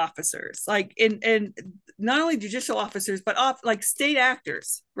judicial officers, like and not only judicial officers, but like state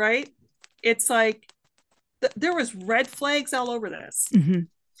actors, right? It's like there was red flags all over this.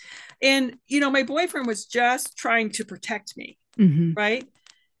 And my boyfriend was just trying to protect me, right?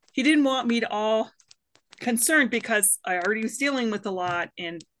 He didn't want me to all concerned because I already was dealing with a lot,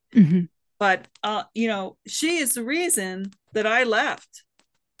 and but she is the reason that I left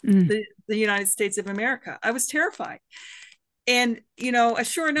the United States of America. I was terrified, and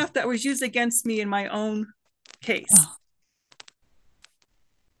sure enough, that was used against me in my own case.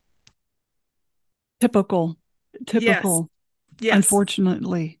 Typical. Yes.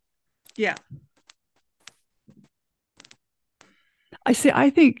 Unfortunately. Yeah. I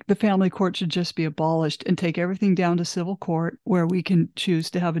think the family court should just be abolished and take everything down to civil court, where we can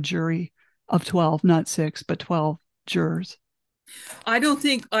choose to have a jury of 12, not 6, but 12 jurors. I don't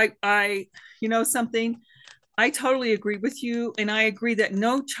think I something, I totally agree with you. And I agree that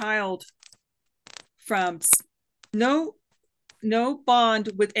no child no bond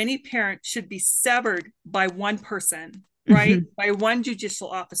with any parent should be severed by one person right? By one judicial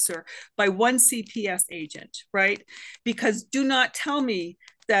officer, by one CPS agent, right? Because do not tell me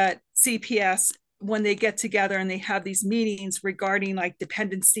that CPS, when they get together and they have these meetings regarding like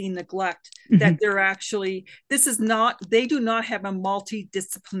dependency and neglect, that they're actually, this is not, they do not have a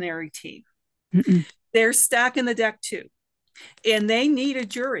multidisciplinary team. They're stacking the deck too. And they need a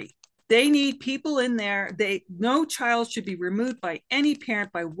jury. They need people in there. No child should be removed by any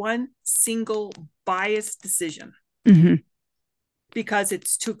parent by one single biased decision. Because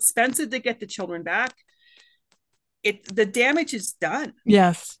it's too expensive to get the children back. The damage is done.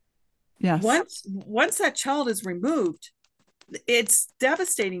 Yes. Once that child is removed, it's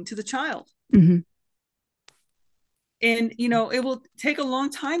devastating to the child. And it will take a long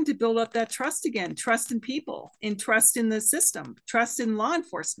time to build up that trust again, trust in people, and trust in the system, trust in law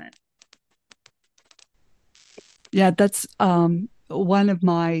enforcement. Yeah, that's one of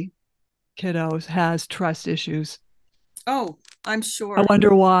my kiddos has trust issues. Oh, I'm sure. I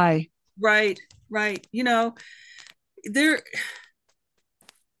wonder why. Right.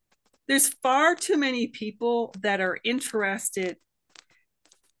 There's far too many people that are interested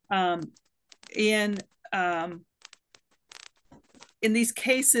in these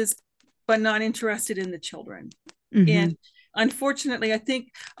cases, but not interested in the children. And unfortunately, I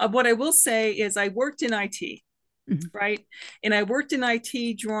think what I will say is I worked in IT, right? And I worked in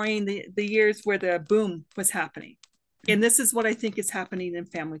IT during the years where the boom was happening. And this is what I think is happening in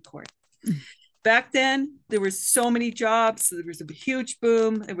family court. Back then, there were so many jobs. So there was a huge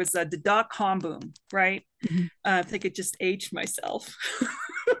boom. It was the .com boom, right? I think it just aged myself.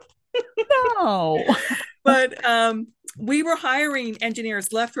 No. But we were hiring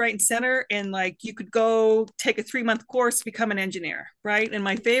engineers left, right, and center. And like you could go take a 3-month course to become an engineer, right? And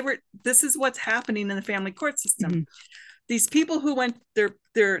my favorite, this is what's happening in the family court system. These people who went, they're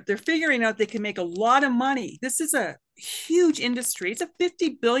figuring out they can make a lot of money. This is a huge industry. It's a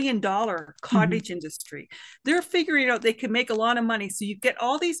 $50 billion cottage industry. They're figuring out they can make a lot of money. So you get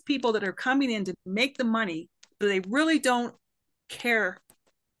all these people that are coming in to make the money, but they really don't care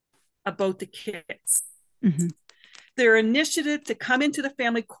about the kids. Their initiative to come into the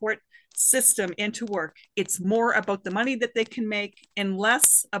family court system and to work, it's more about the money that they can make and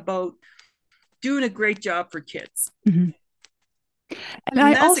less about doing a great job for kids. And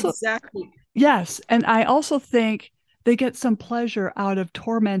I also, exactly. Yes. And I also think they get some pleasure out of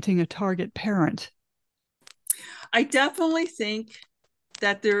tormenting a target parent. I definitely think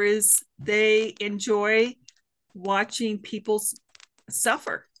that they enjoy watching people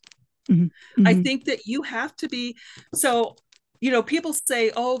suffer. I think that you have to be, so, people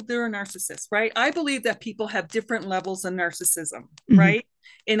say, oh, they're a narcissist, right? I believe that people have different levels of narcissism, right?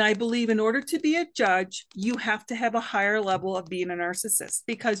 And I believe in order to be a judge, you have to have a higher level of being a narcissist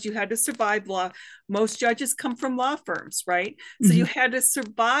because you had to survive law. Most judges come from law firms, right? So you had to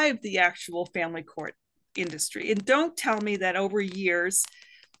survive the actual family court industry. And don't tell me that over years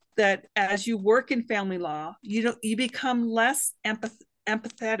that as you work in family law, you become less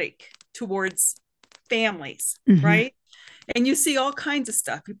empathetic towards families, right? And you see all kinds of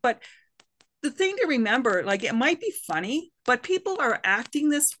stuff. But the thing to remember, like it might be funny, but people are acting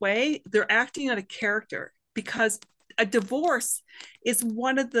this way. They're acting out of character because a divorce is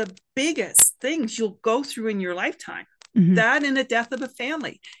one of the biggest things you'll go through in your lifetime. That and the death of a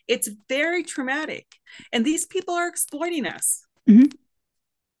family. It's very traumatic. And these people are exploiting us.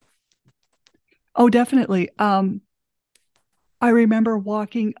 Oh, definitely. I remember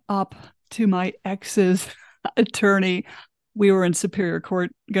walking up to my ex's attorney. We were in Superior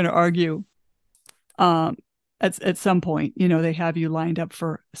Court going to argue. At some point, they have you lined up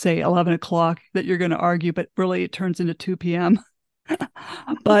for, say, 11 o'clock that you're going to argue, but really it turns into 2 p.m.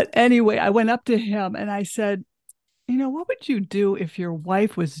 But anyway, I went up to him and I said, what would you do if your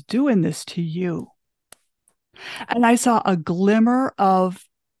wife was doing this to you? And I saw a glimmer of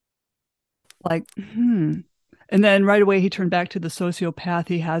like, And then right away he turned back to the sociopath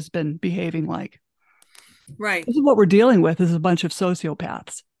he has been behaving like. Right. This is what we're dealing with, is a bunch of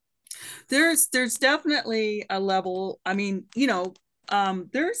sociopaths. There's definitely a level. I mean,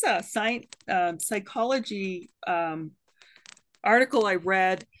 there's a psychology article I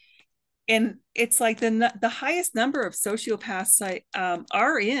read, and it's like the highest number of sociopaths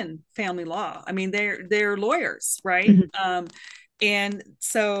are in family law. I mean, they're lawyers, right? And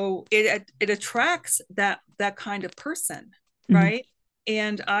so it attracts that kind of person, right?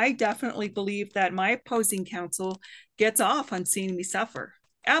 And I definitely believe that my opposing counsel gets off on seeing me suffer.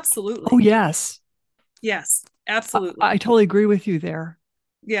 Absolutely. Oh, yes. Yes, absolutely. I totally agree with you there.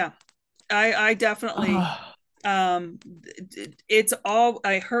 Yeah, I definitely, it's all,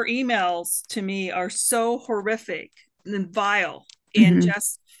 her emails to me are so horrific and vile and Mm-hmm.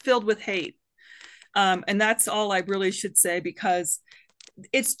 just filled with hate. And that's all I really should say, because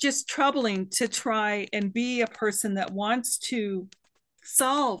it's just troubling to try and be a person that wants to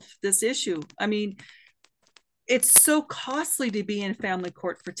solve this issue. I mean, it's so costly to be in family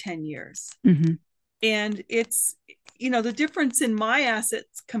court for 10 years. Mm-hmm. And it's, the difference in my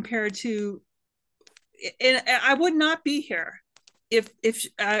assets compared to, and I would not be here if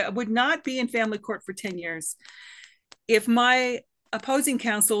I would not be in family court for 10 years if my opposing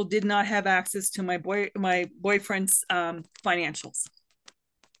counsel did not have access to my boyfriend's financials.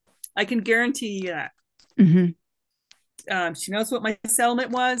 I can guarantee you that. Mm-hmm. She knows what my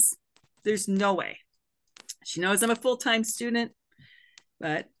settlement was. There's no way. She knows I'm a full-time student,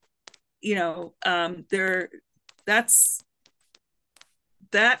 but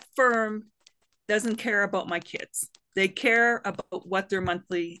that firm doesn't care about my kids. They care about what their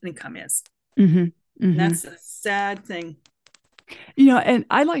monthly income is. Mm-hmm. Mm-hmm. That's a sad thing. And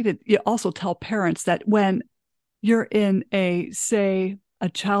I like to also tell parents that when you're in say, a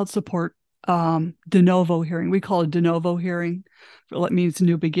child support de novo hearing, we call it de novo hearing. It means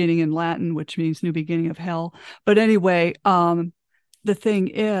new beginning in Latin, which means new beginning of hell. But anyway, the thing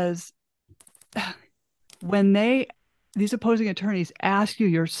is, when these opposing attorneys ask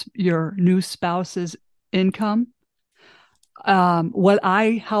you your new spouse's income, how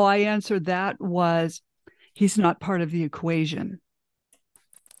I answered that was, he's not part of the equation.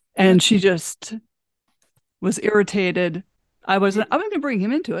 And she just was irritated. I'm going to bring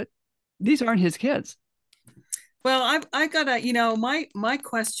him into it. These aren't his kids. Well, I gotta, my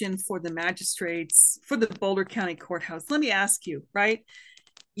question for the magistrates, for the Boulder County Courthouse, let me ask you, right?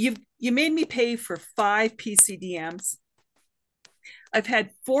 You made me pay for 5 PCDMs. I've had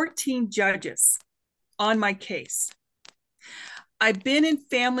 14 judges on my case. I've been in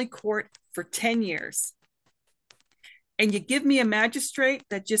family court for 10 years. And you give me a magistrate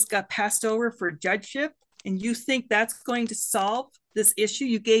that just got passed over for judgeship, and you think that's going to solve this issue?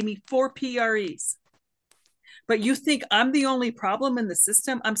 You gave me 4 PREs. But you think I'm the only problem in the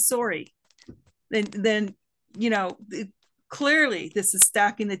system? I'm sorry. Then clearly this is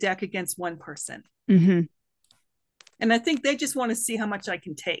stacking the deck against one person. Mm-hmm. And I think they just want to see how much I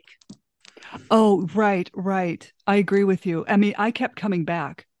can take. Oh, right. I agree with you. I mean, I kept coming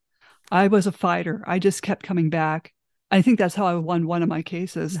back. I was a fighter. I just kept coming back. I think that's how I won one of my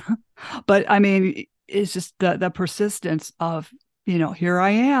cases. But I mean, it's just the persistence of, here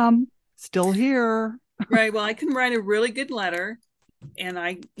I am, still here. Right. Well, I can write a really good letter. And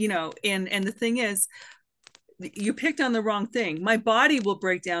and the thing is, you picked on the wrong thing. My body will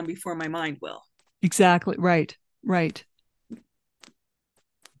break down before my mind will. Exactly. Right.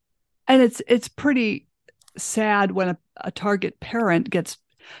 And it's pretty sad when a target parent gets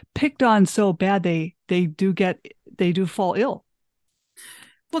picked on so bad they do fall ill.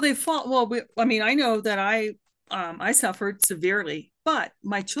 Well, they fall. Well, I know that I suffered severely, but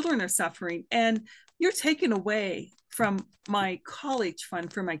my children are suffering, and you're taken away from my college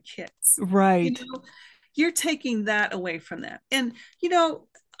fund for my kids. Right. You're taking that away from them, and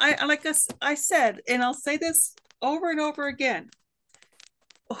I said, and I'll say this over and over again: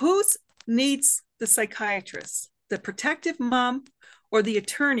 who needs the psychiatrist, the protective mom, or the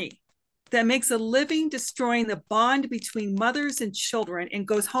attorney that makes a living destroying the bond between mothers and children and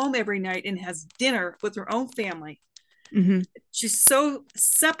goes home every night and has dinner with her own family? Mm-hmm. She's so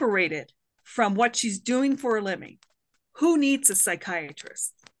separated from what she's doing for a living. Who needs a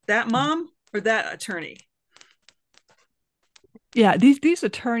psychiatrist? That mom or that attorney? Yeah, these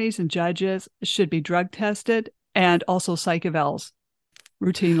attorneys and judges should be drug tested and also psych evals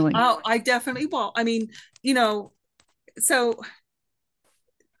routinely. Oh, I definitely will. I mean, so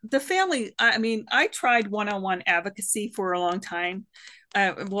the family, I tried one-on-one advocacy for a long time.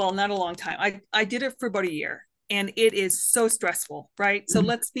 Well, not a long time. I did it for about a year, and it is so stressful, right? So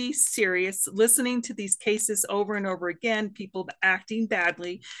let's be serious. Listening to these cases over and over again, people acting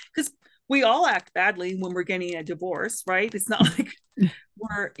badly, because we all act badly when we're getting a divorce, right? It's not like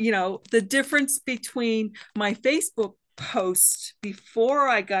we're, the difference between my Facebook post before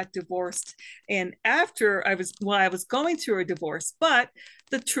I got divorced and after I was going through a divorce. But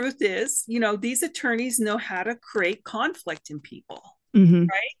the truth is, these attorneys know how to create conflict in people, right?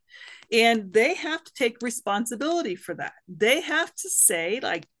 And they have to take responsibility for that. They have to say,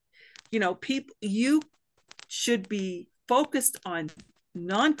 like, people, you should be focused on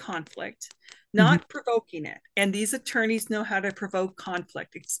non-conflict, not provoking it. And these attorneys know how to provoke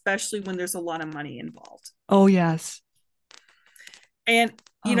conflict, especially when there's a lot of money involved. Oh, yes. And,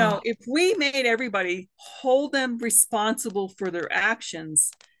 if we made everybody hold them responsible for their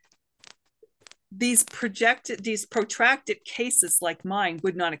actions, these protracted cases like mine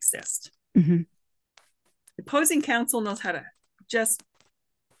would not exist. Mm-hmm. The opposing counsel knows how to just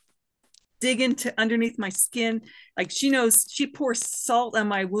dig into underneath my skin. Like she knows, she pours salt on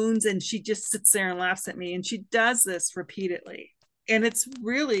my wounds and she just sits there and laughs at me. And she does this repeatedly. And it's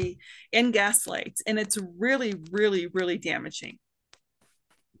really, and gaslights. And it's really, really, really damaging.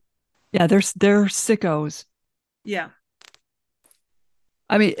 Yeah, they're sickos. Yeah.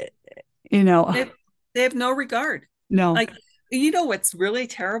 I mean, you know, They, they have no regard. no. Like, you know what's really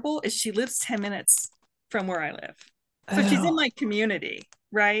terrible is she lives 10 minutes from where I live. So she's in Oh, my community,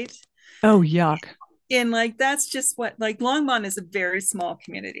 right? oh, yuck. And like that's just what, like, Longmont is a very small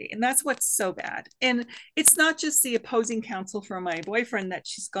community, and that's what's so bad. And it's not just the opposing counsel for my boyfriend that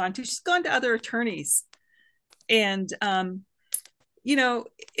she's gone to other attorneys. And you know,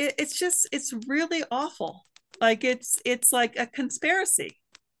 it's really awful. Like it's like a conspiracy.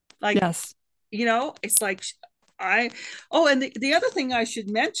 Like, Yes. you know, it's like I oh, and the other thing I should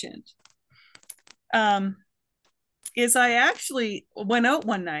mention um is I actually went out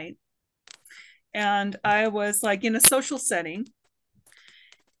one night and I was like in a social setting,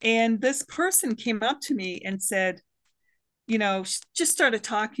 and this person came up to me and said, you know, just started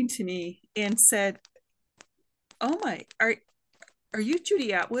talking to me and said, "Oh my, are you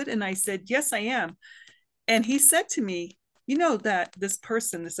Judy Atwood?" And I said, "Yes, I am." And he said to me, "You know that this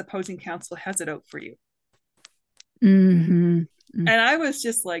person, this opposing counsel, has it out for you." Mm-hmm. And I was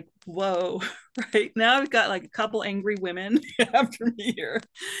just like, "Whoa!" Right now, I've got like a couple angry women after me here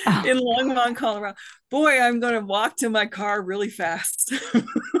Oh, in Longmont, Colorado. Boy, I'm going to walk to my car really fast.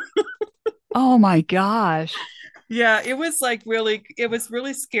 oh my gosh. Yeah, it was like really, it was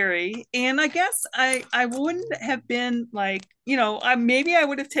really scary. And I guess I wouldn't have been like, you know, maybe I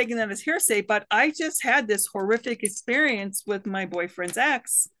would have taken that as hearsay, but I just had this horrific experience with my boyfriend's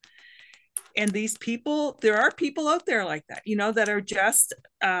ex. And these people, there are people out there like that, you know, that are just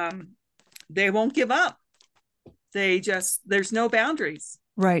they won't give up. There's no boundaries.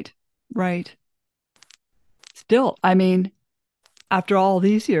 Right. Right. Still, I mean, after all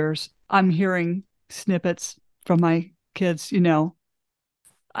these years, I'm hearing snippets from my kids, you know.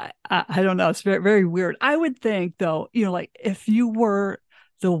 I don't know. It's very, very weird. I would think though, you know, like if you were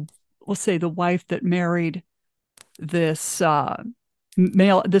the, we'll say the wife that married this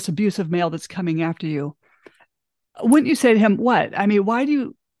male, this abusive male that's coming after you, wouldn't you say to him, what? I mean, why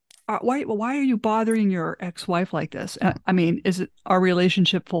are you bothering your ex-wife like this? I mean, is it our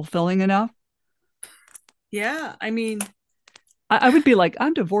relationship fulfilling enough? Yeah, I mean, I would be like,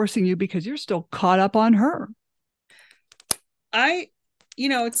 I'm divorcing you because you're still caught up on her. I you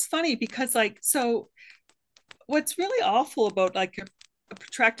know, it's funny because like, so what's really awful about like a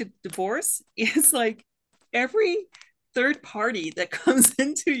protracted divorce is like every third party that comes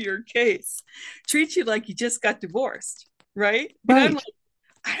into your case treats you like you just got divorced, right? And I'm Right. like,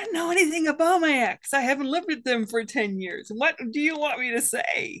 I don't know anything about my ex. I haven't lived with them for 10 years. What do you want me to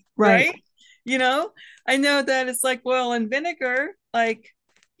say? Right. Right? You know, I know that it's like oil and vinegar. Like,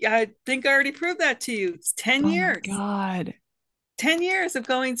 yeah, I think I already proved that to you. It's 10 Oh my years. God. 10 years of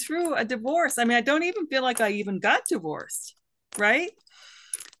going through a divorce. I mean, I don't even feel like I even got divorced, right?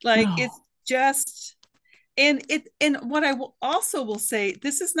 Like it's No. just, and what I will also will say,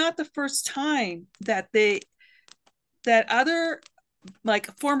 this is not the first time that that other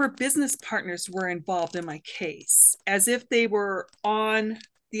like former business partners were involved in my case, as if they were on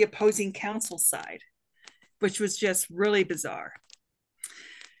the opposing counsel side, which was just really bizarre.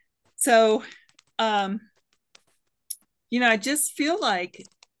 So, um, you know, I just feel like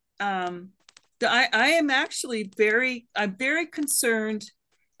I am actually I'm very concerned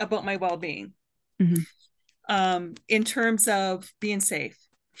about my well-being Mhm. in terms of being safe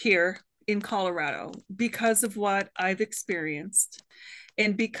here in Colorado because of what I've experienced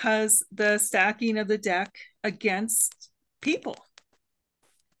and because the stacking of the deck against people.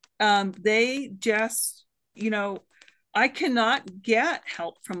 They just, you know, I cannot get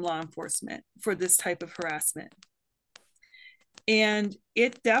help from law enforcement for this type of harassment. And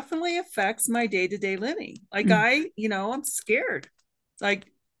it definitely affects my day-to-day living. Like Mm. you know, I'm scared. Like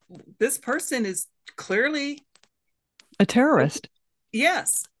this person is clearly, A terrorist.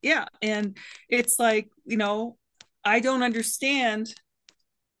 yes, yeah. And it's like, you know, I don't understand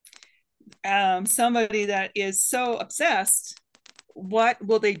somebody that is so obsessed. What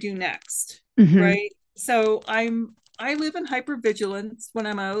will they do next? Hmm. Right. So I live in hypervigilance when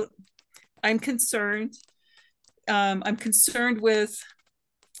I'm out. I'm concerned. I'm concerned with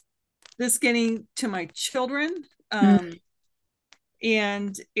this getting to my children. Mm.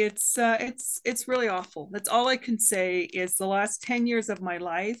 And it's really awful. That's all I can say is the last 10 years of my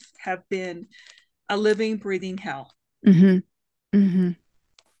life have been a living, breathing hell. Mm-hmm. Mm-hmm.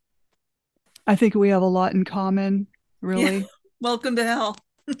 I think we have a lot in common, really. Yeah. Welcome to hell.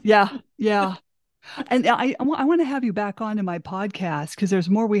 Yeah. Yeah. And I want to have you back onto my podcast because there's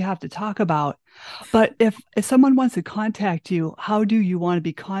more we have to talk about. But if someone wants to contact you, how do you want to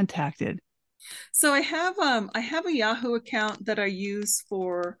be contacted? So I have a Yahoo account that I use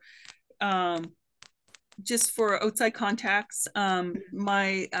for just for outside contacts.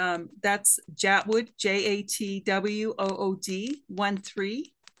 My that's Jatwood, JATWOOD 13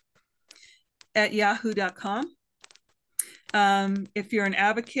 at yahoo.com. If you're an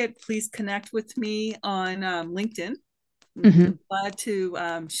advocate, please connect with me on LinkedIn. Mm-hmm. I'm glad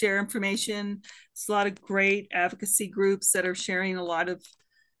to share information. There's a lot of great advocacy groups that are sharing a lot of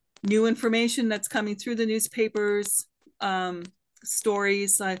new information that's coming through the newspapers,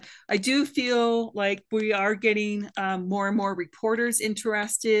 stories. I do feel like we are getting more and more reporters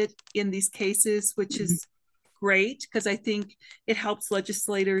interested in these cases, which Mm-hmm. is great because I think it helps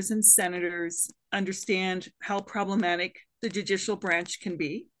legislators and senators understand how problematic the judicial branch can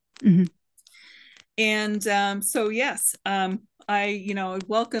be. Mm-hmm. And so, yes, I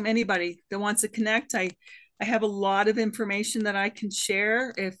welcome anybody that wants to connect. I have a lot of information that I can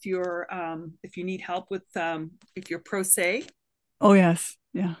share if you need help with if you're pro se. Oh, yes.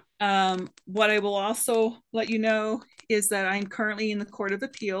 Yeah. What I will also let you know is that I'm currently in the Court of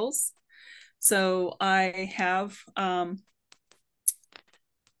Appeals. So I have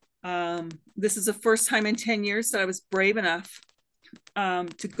this is the first time in 10 years that I was brave enough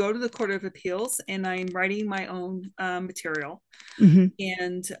to go to the Court of Appeals, and I'm writing my own material. Mm-hmm.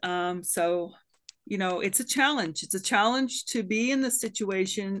 And so, it's a challenge. It's a challenge to be in the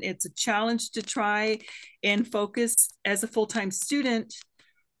situation. It's a challenge to try and focus as a full-time student.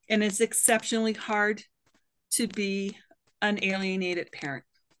 And it's exceptionally hard to be an alienated parent.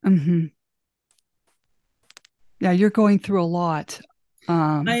 Mm-hmm. Yeah, you're going through a lot.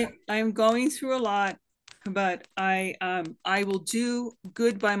 I'm going through a lot, but I will do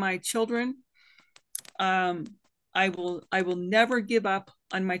good by my children. I will never give up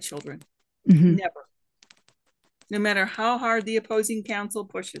on my children. Mm-hmm. Never. No matter how hard the opposing counsel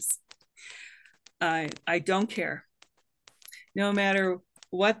pushes. I don't care. No matter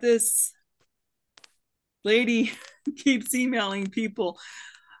what this lady keeps emailing people,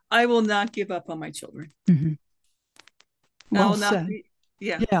 I will not give up on my children. Mm-hmm. Well I will not said. be,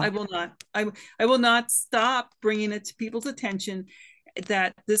 yeah, Yeah. I will not. I will not stop bringing it to people's attention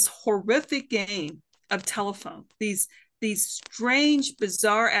that this horrific game of telephone, these strange,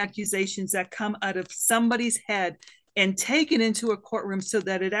 bizarre accusations that come out of somebody's head and taken into a courtroom so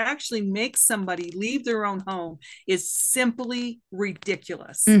that it actually makes somebody leave their own home is simply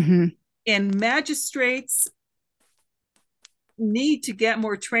ridiculous. Mm-hmm. And magistrates need to get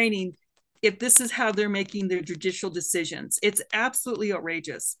more training if this is how they're making their judicial decisions. It's absolutely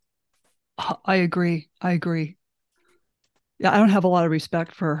outrageous. I agree. Yeah, I don't have a lot of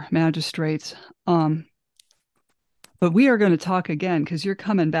respect for magistrates. But we are going to talk again because you're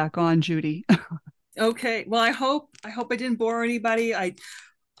coming back on, Judy. Okay. Well, I hope I didn't bore anybody. I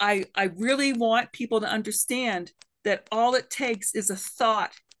really want people to understand that all it takes is a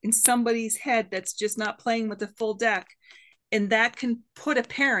thought in somebody's head that's just not playing with the full deck, and that can put a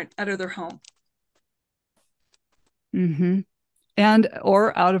parent out of their home. Mm-hmm.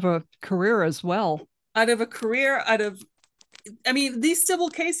 Or out of a career as well. Out of a career, these civil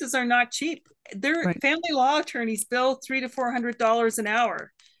cases are not cheap. Their Right. family law attorneys bill $300 to $400 an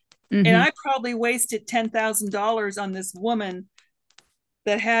hour. Mm-hmm. And I probably wasted $10,000 on this woman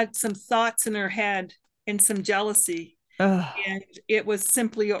that had some thoughts in her head and some jealousy. And it was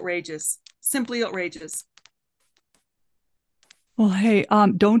simply outrageous. Simply outrageous. Well, hey,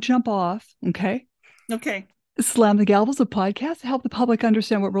 don't jump off, okay? Okay. Slam the Gavel is a podcast to help the public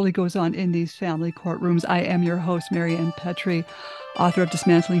understand what really goes on in these family courtrooms. I am your host, Mary Ann Petrie, author of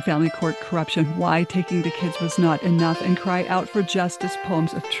Dismantling Family Court Corruption, Why Taking the Kids Was Not Enough, and Cry Out for Justice,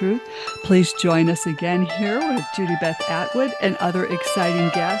 Poems of Truth. Please join us again here with Judy Beth Atwood and other exciting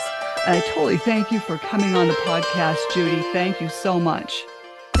guests. And I totally thank you for coming on the podcast, Judy. Thank you so much.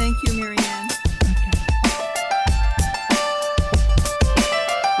 Thank you, Mary.